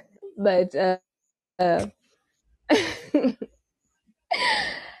 But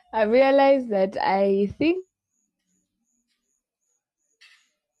I realized that I think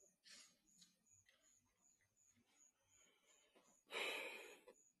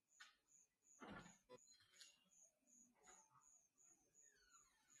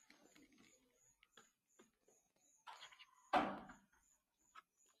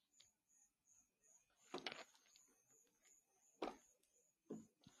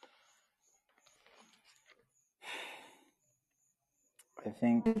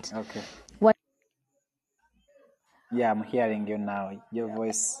Okay. what Yeah, I'm hearing you now. Your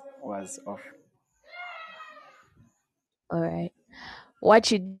voice was off. all right.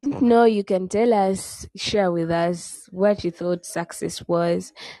 What you didn't know, you can tell us, share with us what you thought success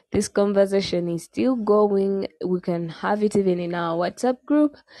was. This conversation is still going. We can have it even in our WhatsApp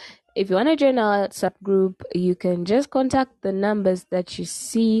group. If you want to join our WhatsApp group, you can just contact the numbers that you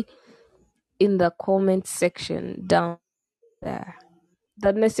see in the comment section down there.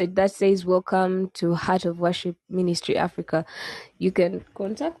 That message that says welcome to Heart of Worship Ministry Africa. You can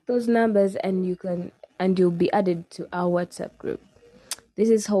contact those numbers and you'll be added to our WhatsApp group. This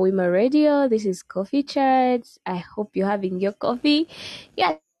is Hoima Radio. This is Coffee Chat. I hope you're having your coffee.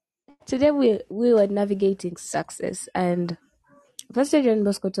 Yeah, today we were navigating success, and Pastor John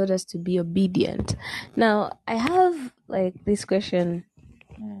Bosco told us to be obedient. Now, I have like this question.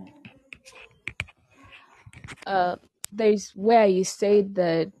 There's where you said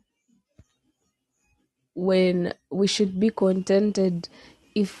that when we should be contented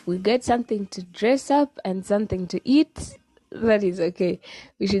if we get something to dress up and something to eat, that is okay.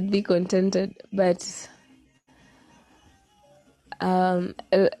 We should be contented. But a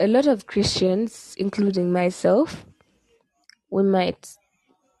lot of Christians, including myself, we might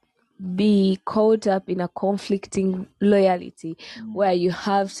be caught up in a conflicting loyalty where you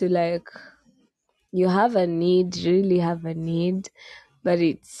have to you have a need, really have a need, but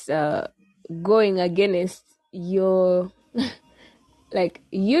it's going against your like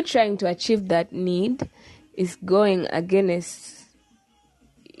you trying to achieve that need is going against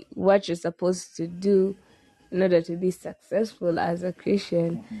what you're supposed to do in order to be successful as a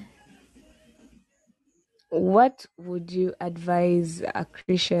Christian. What would you advise a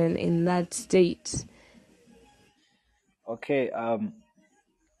Christian in that state? Okay,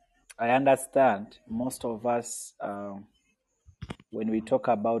 I understand most of us, when we talk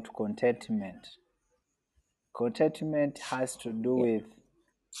about contentment has to do with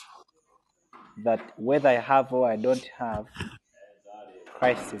that whether I have or I don't have,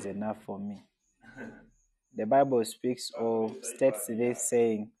 Christ is enough for me. The Bible speaks or states this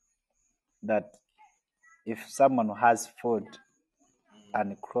saying that if someone has food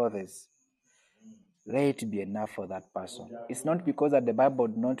and clothes, let it be enough for that person. It's not because that the Bible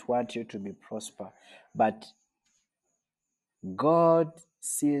does not want you to be prosper, but God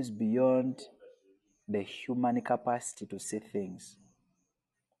sees beyond the human capacity to see things.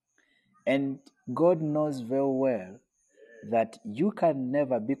 And God knows very well that you can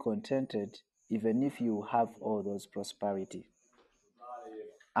never be contented even if you have all those prosperity.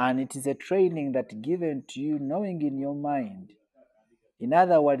 And it is a training that given to you knowing in your mind. In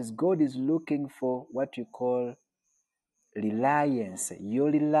other words, God is looking for what you call reliance, your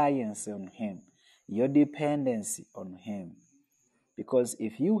reliance on Him, your dependency on Him. Because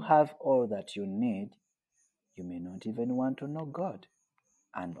if you have all that you need, you may not even want to know God.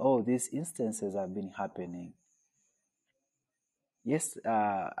 And all these instances have been happening. Yes,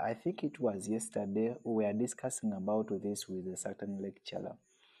 I think it was yesterday we were discussing about this with a certain lecturer.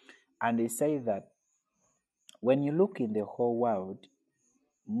 And he said that when you look in the whole world,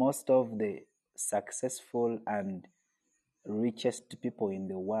 most of the successful and richest people in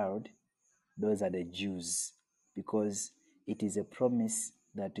the world, those are the Jews, because it is a promise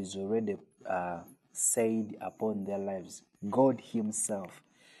that is already said upon their lives. God Himself,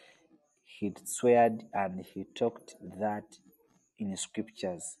 He sweared and He talked that in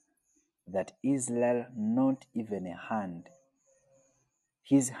scriptures, that Israel, not even a hand,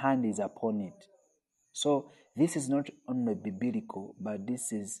 His hand is upon it. So this is not only biblical, but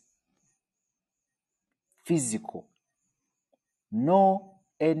this is physical. No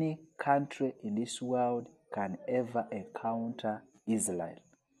any country in this world can ever encounter Israel.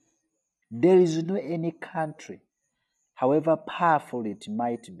 There is no any country, however powerful it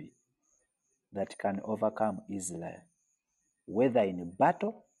might be, that can overcome Israel, whether in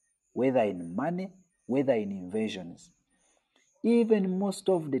battle, whether in money, whether in invasions. Even most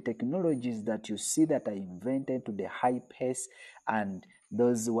of the technologies that you see that are invented to the high pace and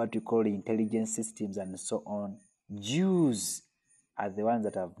those what we call intelligence systems and so on, Jews are the ones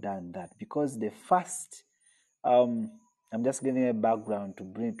that have done that, because the first, I'm just giving a background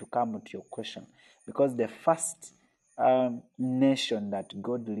to come to your question, because the first nation that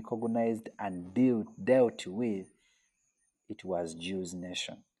God recognized and dealt with, it was Jews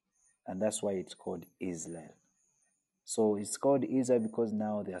nation, and that's why it's called Israel. So it's called Israel because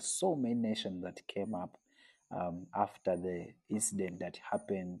now there are so many nations that came up after the incident that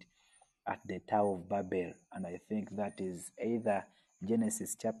happened at the Tower of Babel. And I think that is either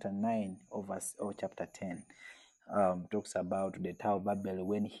Genesis chapter 9 or chapter 10. Talks about the Tower of Babel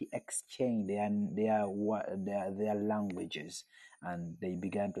when he exchanged their languages, and they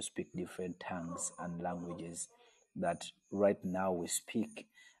began to speak different tongues and languages that right now we speak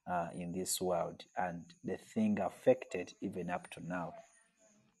in this world, and the thing affected even up to now.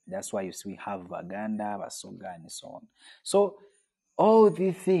 That's why we have Vaganda, Vasoga, and so on. So all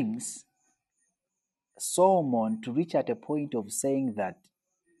these things, Solomon, to reach at a point of saying that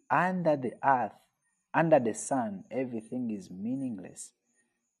under the earth, under the sun, everything is meaningless,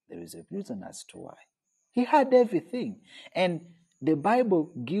 there is a reason as to why. He had everything. And the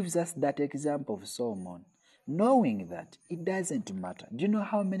Bible gives us that example of Solomon, knowing that it doesn't matter. Do you know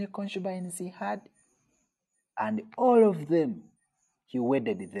how many concubines he had? And all of them, he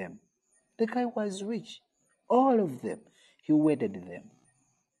wedded them. The guy was rich. All of them, he wedded them.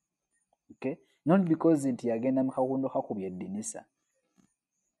 Okay? Not because it again dinisa.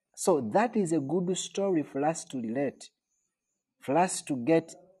 So that is a good story for us to relate, for us to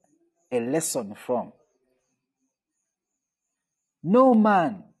get a lesson from. No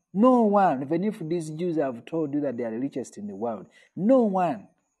man, no one, even if these Jews have told you that they are the richest in the world, no one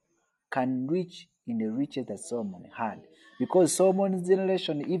can reach in the riches that Solomon had. Because Solomon's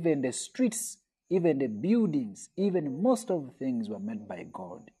generation, even the streets, even the buildings, even most of the things were made by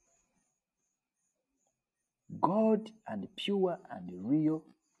God. God, and pure and real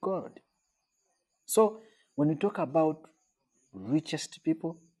God. So when we talk about richest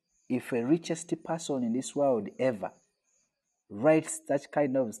people, if a richest person in this world ever writes such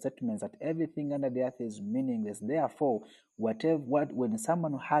kind of statements that everything under the earth is meaningless, therefore, when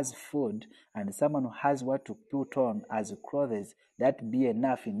someone has food and someone has what to put on as clothes, that be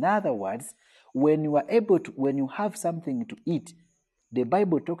enough. In other words, when you have something to eat, the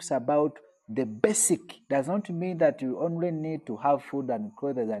Bible talks about the basic. Does not mean that you only need to have food and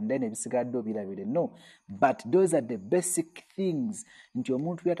clothes and then ebisigadde birabire. No, but those are the basic things. Nti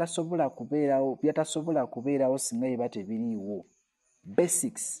omuntu byatasobola kubeerawo singa biba tebiriiwo.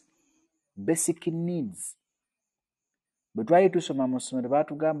 Basic needs. Bwe twali tusoma mu ssomero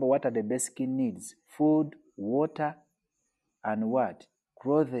baatugamba what are the basic needs? Food, water, and what?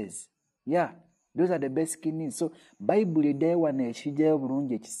 Clothes. Yeah, those are the basic needs. So Bible eddayo wano ekijjayo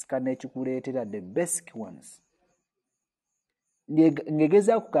bulungi ekisika n'ekikuleetera the basic ones.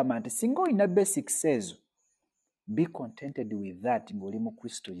 Ng'egezaako kugamba nti singa olina basics ezo, be contented with that ng'oli mu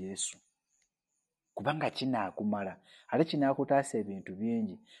Kristo Yesu. Kubanga kinaakumala ate kinaakutaasa ebintu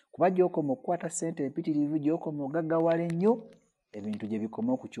bingi. Kuba gy'okoma okukwata ssente empitirivu, gy'okoma ogaggawala ennyo, ebintu gye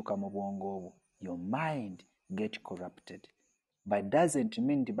bikoma okukyuka mu bwongo obwo. Your mind get corrupted. But doesn't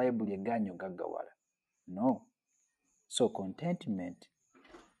mean the Bible egaanye ogaggawala. No. So contentment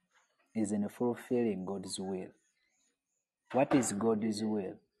is in fulfilling God's will. What is God's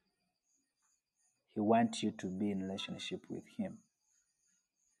will? He wants you to be in relationship with Him.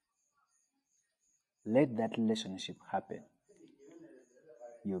 Let that relationship happen.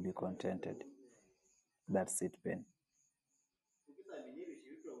 You'll be contented. That's it, Ben.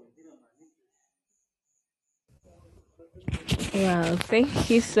 Wow, thank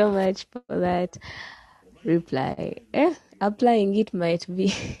you so much for that reply. Applying it might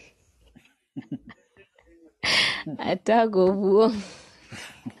be a tug of war.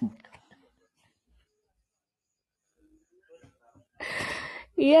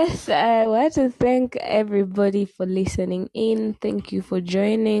 Yes, I want to thank everybody for listening in. Thank you for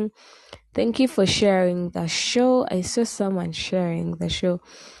joining. Thank you for sharing the show. I saw someone sharing the show.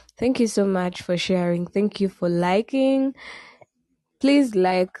 Thank you so much for sharing. Thank you for liking. Please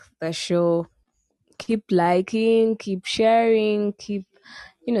like the show. Keep liking, keep sharing, keep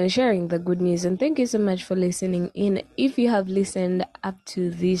sharing the good news. And thank you so much for listening in. If you have listened up to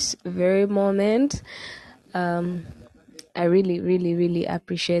this very moment, I really, really, really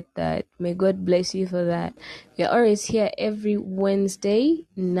appreciate that. May God bless you for that. We're always here every Wednesday,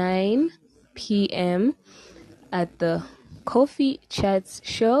 9 p.m. at the Coffee Chats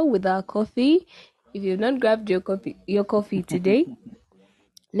show with our coffee. If you've not grabbed your coffee today,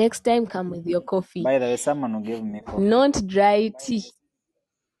 next time come with your coffee. By the way, someone who gave me coffee. Not dry tea.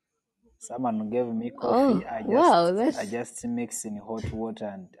 Someone who gave me coffee. I just mix in hot water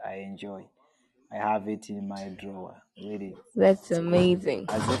and I enjoy. I have it in my drawer. Really. That's amazing.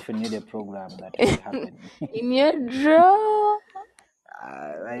 As if you need a program that will happen. In your drawer?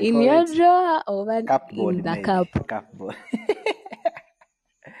 In your drawer or cupboard, in the maybe. cup? Cupboard.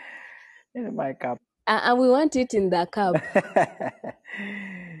 In my cup. And we want it in the cup.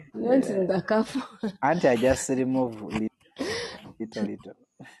 Not in the cup. Auntie, I just remove little.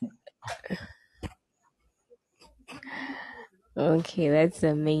 Okay, that's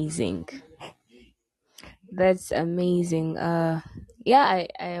amazing. That's amazing. Yeah,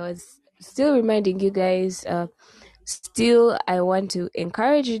 I was still reminding you guys. Still, I want to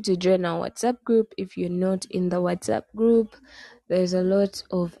encourage you to join our WhatsApp group. If you're not in the WhatsApp group, there's a lot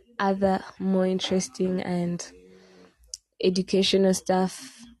of other more interesting and educational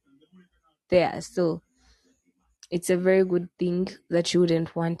stuff there. So it's a very good thing that you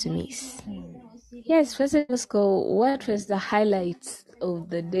wouldn't want to miss. Yes, first let's go. What was the highlights of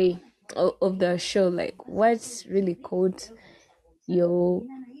the day, of the show? Like, what's really caught your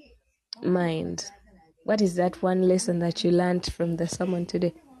mind? What is that one lesson that you learned from the sermon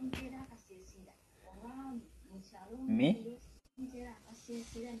today? Me?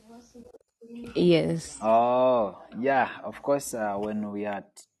 Yes. Oh, yeah. Of course, when we are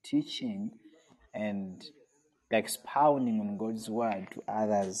teaching and expounding on God's word to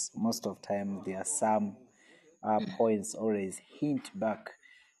others, most of the time there are some points always hint back.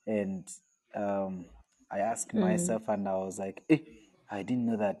 And I asked myself and I was like, I didn't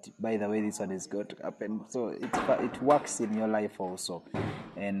know that, by the way, this one is going to happen. So it works in your life also.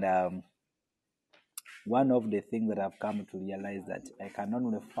 And one of the things that I've come to realize that I can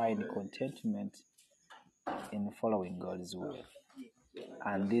only find contentment in following God's will.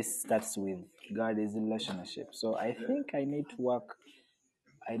 And this starts with God's relationship. So I think I need to work.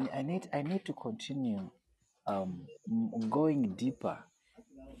 I need to continue going deeper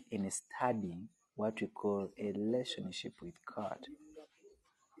in studying what we call a relationship with God.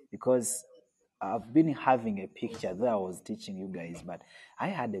 Because I've been having a picture, though I was teaching you guys, but I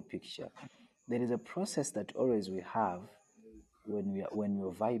had a picture. There is a process that always we have when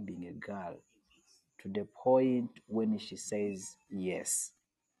you're vibing a girl, to the point when she says yes.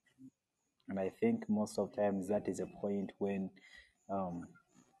 And I think most of times that is a point when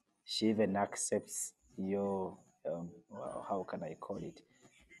she even accepts your how can I call it,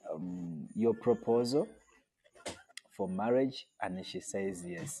 your proposal for marriage, and she says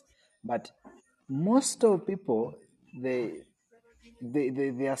yes. But most of people, they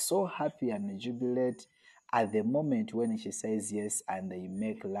are so happy and jubilate at the moment when she says yes, and they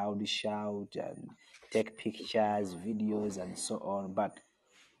make loud shout and take pictures, videos, and so on. But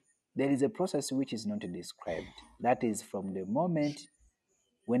there is a process which is not described. That is from the moment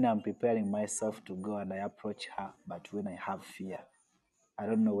when I'm preparing myself to go and I approach her, but when I have fear. I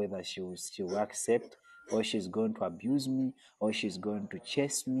don't know whether she will accept, or she's going to abuse me, or she's going to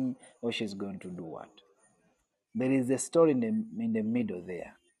chase me, or she's going to do what. There is a story in the middle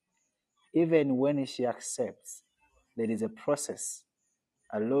there. Even when she accepts, there is a process,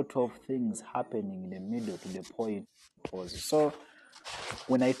 a lot of things happening in the middle to the point of proposal. So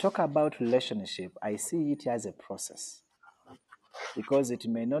when I talk about relationship, I see it as a process, because it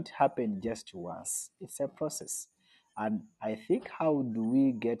may not happen just once. It's a process. And I think, how do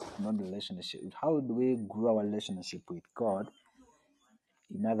we get to know the relationship? How do we grow our relationship with God?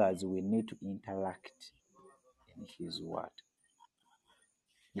 In other words, we need to interact in His Word,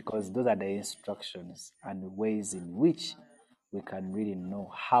 because those are the instructions and ways in which we can really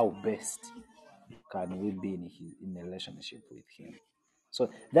know how best can we be in a relationship with Him. So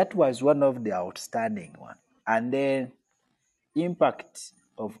that was one of the outstanding one. And then impact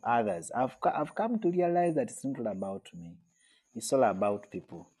of others. I've come to realize that it's not all about me. It's all about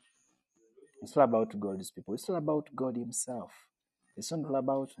people. It's all about God's people. It's all about God Himself. It's not all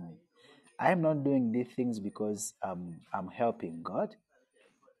about me. I'm not doing these things because I'm helping God.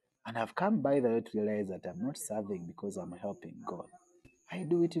 And I've come by the way to realize that I'm not serving because I'm helping God. I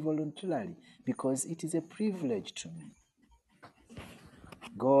do it voluntarily because it is a privilege to me.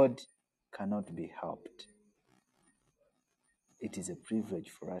 God cannot be helped. It is a privilege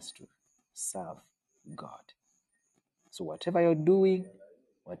for us to serve God. So whatever you're doing,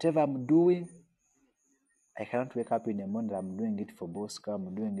 whatever I'm doing, I cannot wake up in the morning, I'm doing it for Bosco,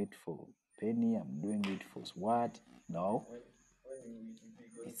 I'm doing it for Penny, I'm doing it for what? No.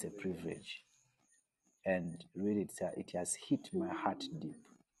 It's a privilege. And really, it has hit my heart deep.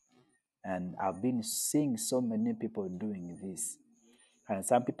 And I've been seeing so many people doing this. And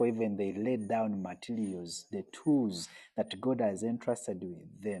some people even, they lay down materials, the tools that God has entrusted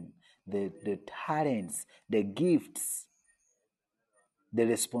with them, the talents, the gifts, the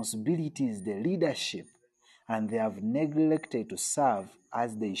responsibilities, the leadership, and they have neglected to serve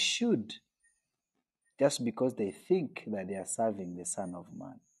as they should, just because they think that they are serving the Son of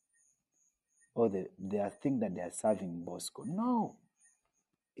Man, or they think that they are serving Bosco. No,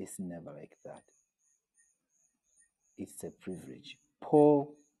 it's never like that. It's a privilege.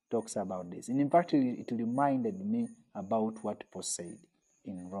 Paul talks about this. And in fact, it reminded me about what Paul said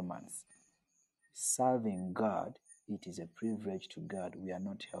in Romans. Serving God, it is a privilege to God. We are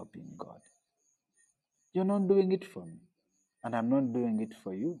not helping God. You're not doing it for me, and I'm not doing it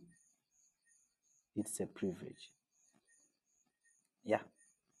for you. It's a privilege. Yeah,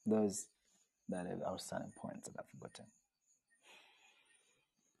 those that are outstanding points that I've gotten.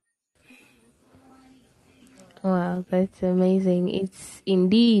 Wow, that's amazing. It's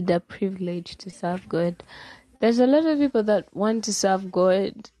indeed a privilege to serve God. There's a lot of people that want to serve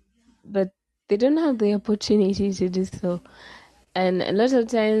God, but they don't have the opportunity to do so. And a lot of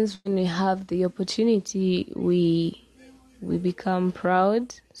times when we have the opportunity, we become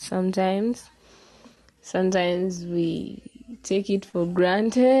proud sometimes. Sometimes we take it for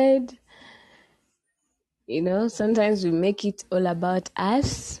granted. Sometimes we make it all about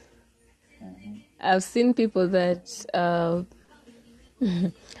us. I've seen people that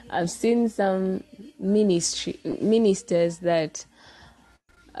I've seen some ministers that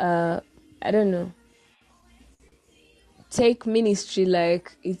I don't know, take ministry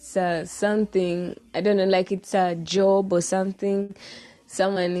like it's something, I don't know, like it's a job or something.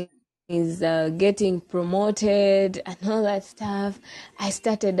 Someone is getting promoted and all that stuff. I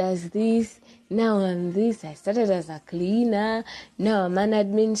started as this, now I'm this. I started as a cleaner, now I'm an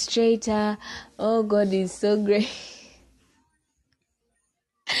administrator. Oh, God is so great.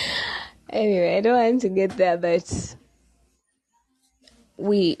 Anyway, I don't want to get there, but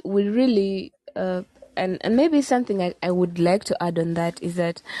we really and maybe something I would like to add on that is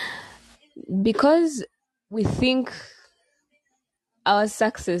that because we think our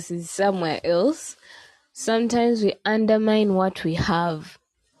success is somewhere else, sometimes we undermine what we have.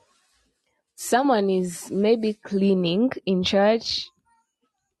 Someone is maybe cleaning in church.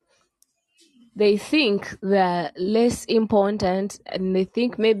 They think they're less important, and they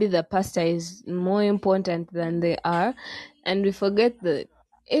think maybe the pastor is more important than they are. And we forget that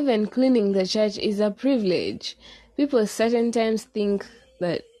even cleaning the church is a privilege. People certain times think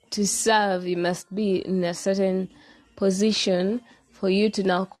that to serve, you must be in a certain position for you to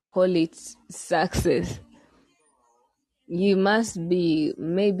now call it success. You must be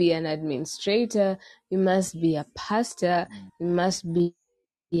maybe an administrator, you must be a pastor, you must be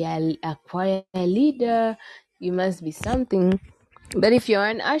a choir leader, you must be something. But if you're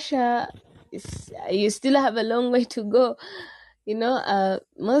an usher, you still have a long way to go.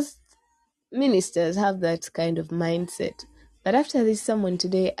 Most ministers have that kind of mindset. But after this sermon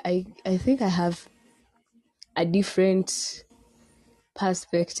today, I think I have a different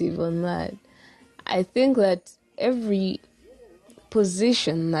perspective on that. I think that every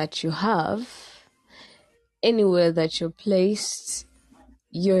position that you have, anywhere that you're placed,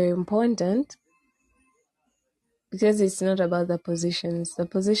 you're important, because it's not about the positions. The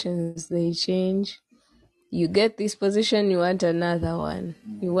positions, they change. You get this position, you want another one.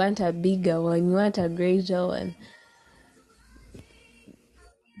 You want a bigger one. You want a greater one.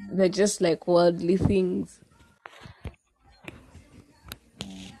 They're just like worldly things.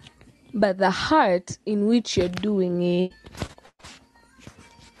 But the heart in which you're doing it,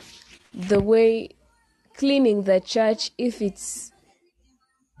 the way cleaning the church, if it's,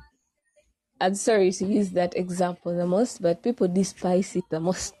 I'm sorry to use that example the most, but people despise it the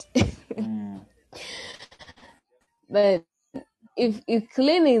most. But if you're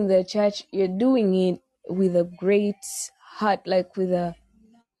cleaning the church, you're doing it with a great heart, like with a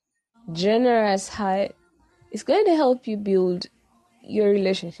generous heart. It's going to help you build your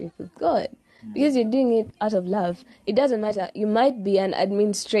relationship with God, because you're doing it out of love. It doesn't matter. You might be an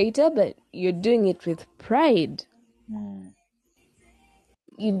administrator, but you're doing it with pride.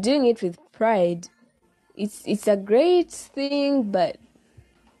 You're doing it with pride. It's a great thing, but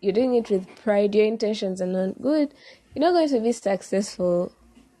you're doing it with pride. Your intentions are not good. You're not going to be successful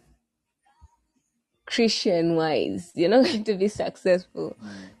Christian-wise. You're not going to be successful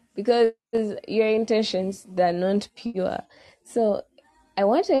because your intentions, they're not pure. So I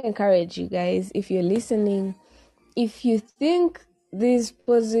want to encourage you guys, if you're listening, if you think these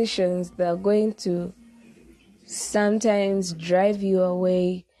positions, they're going to sometimes drive you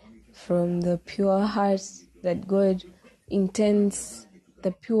away from the pure heart that God intends,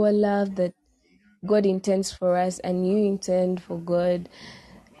 the pure love that God intends for us and you intend for God,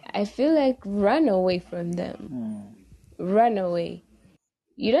 I feel like run away from them. Run away.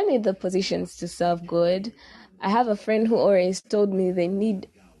 You don't need the positions to serve God. I have a friend who always told me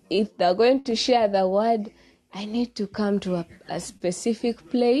if they're going to share the word, I need to come to a specific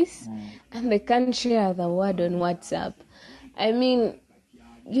place, and they can't share the word on WhatsApp. I mean,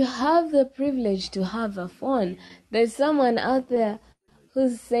 you have the privilege to have a phone. There's someone out there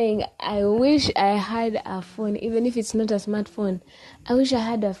who's saying, I wish I had a phone, even if it's not a smartphone. I wish I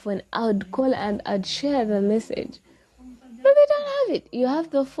had a phone. I would call and I'd share the message. But they don't have it. You have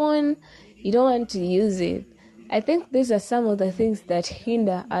the phone, you don't want to use it. I think these are some of the things that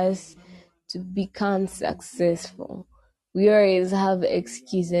hinder us to become successful. We always have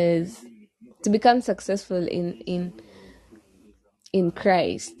excuses to become successful in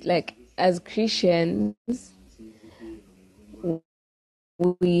Christ. Like, as Christians,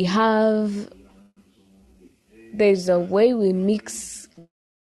 there's a way we mix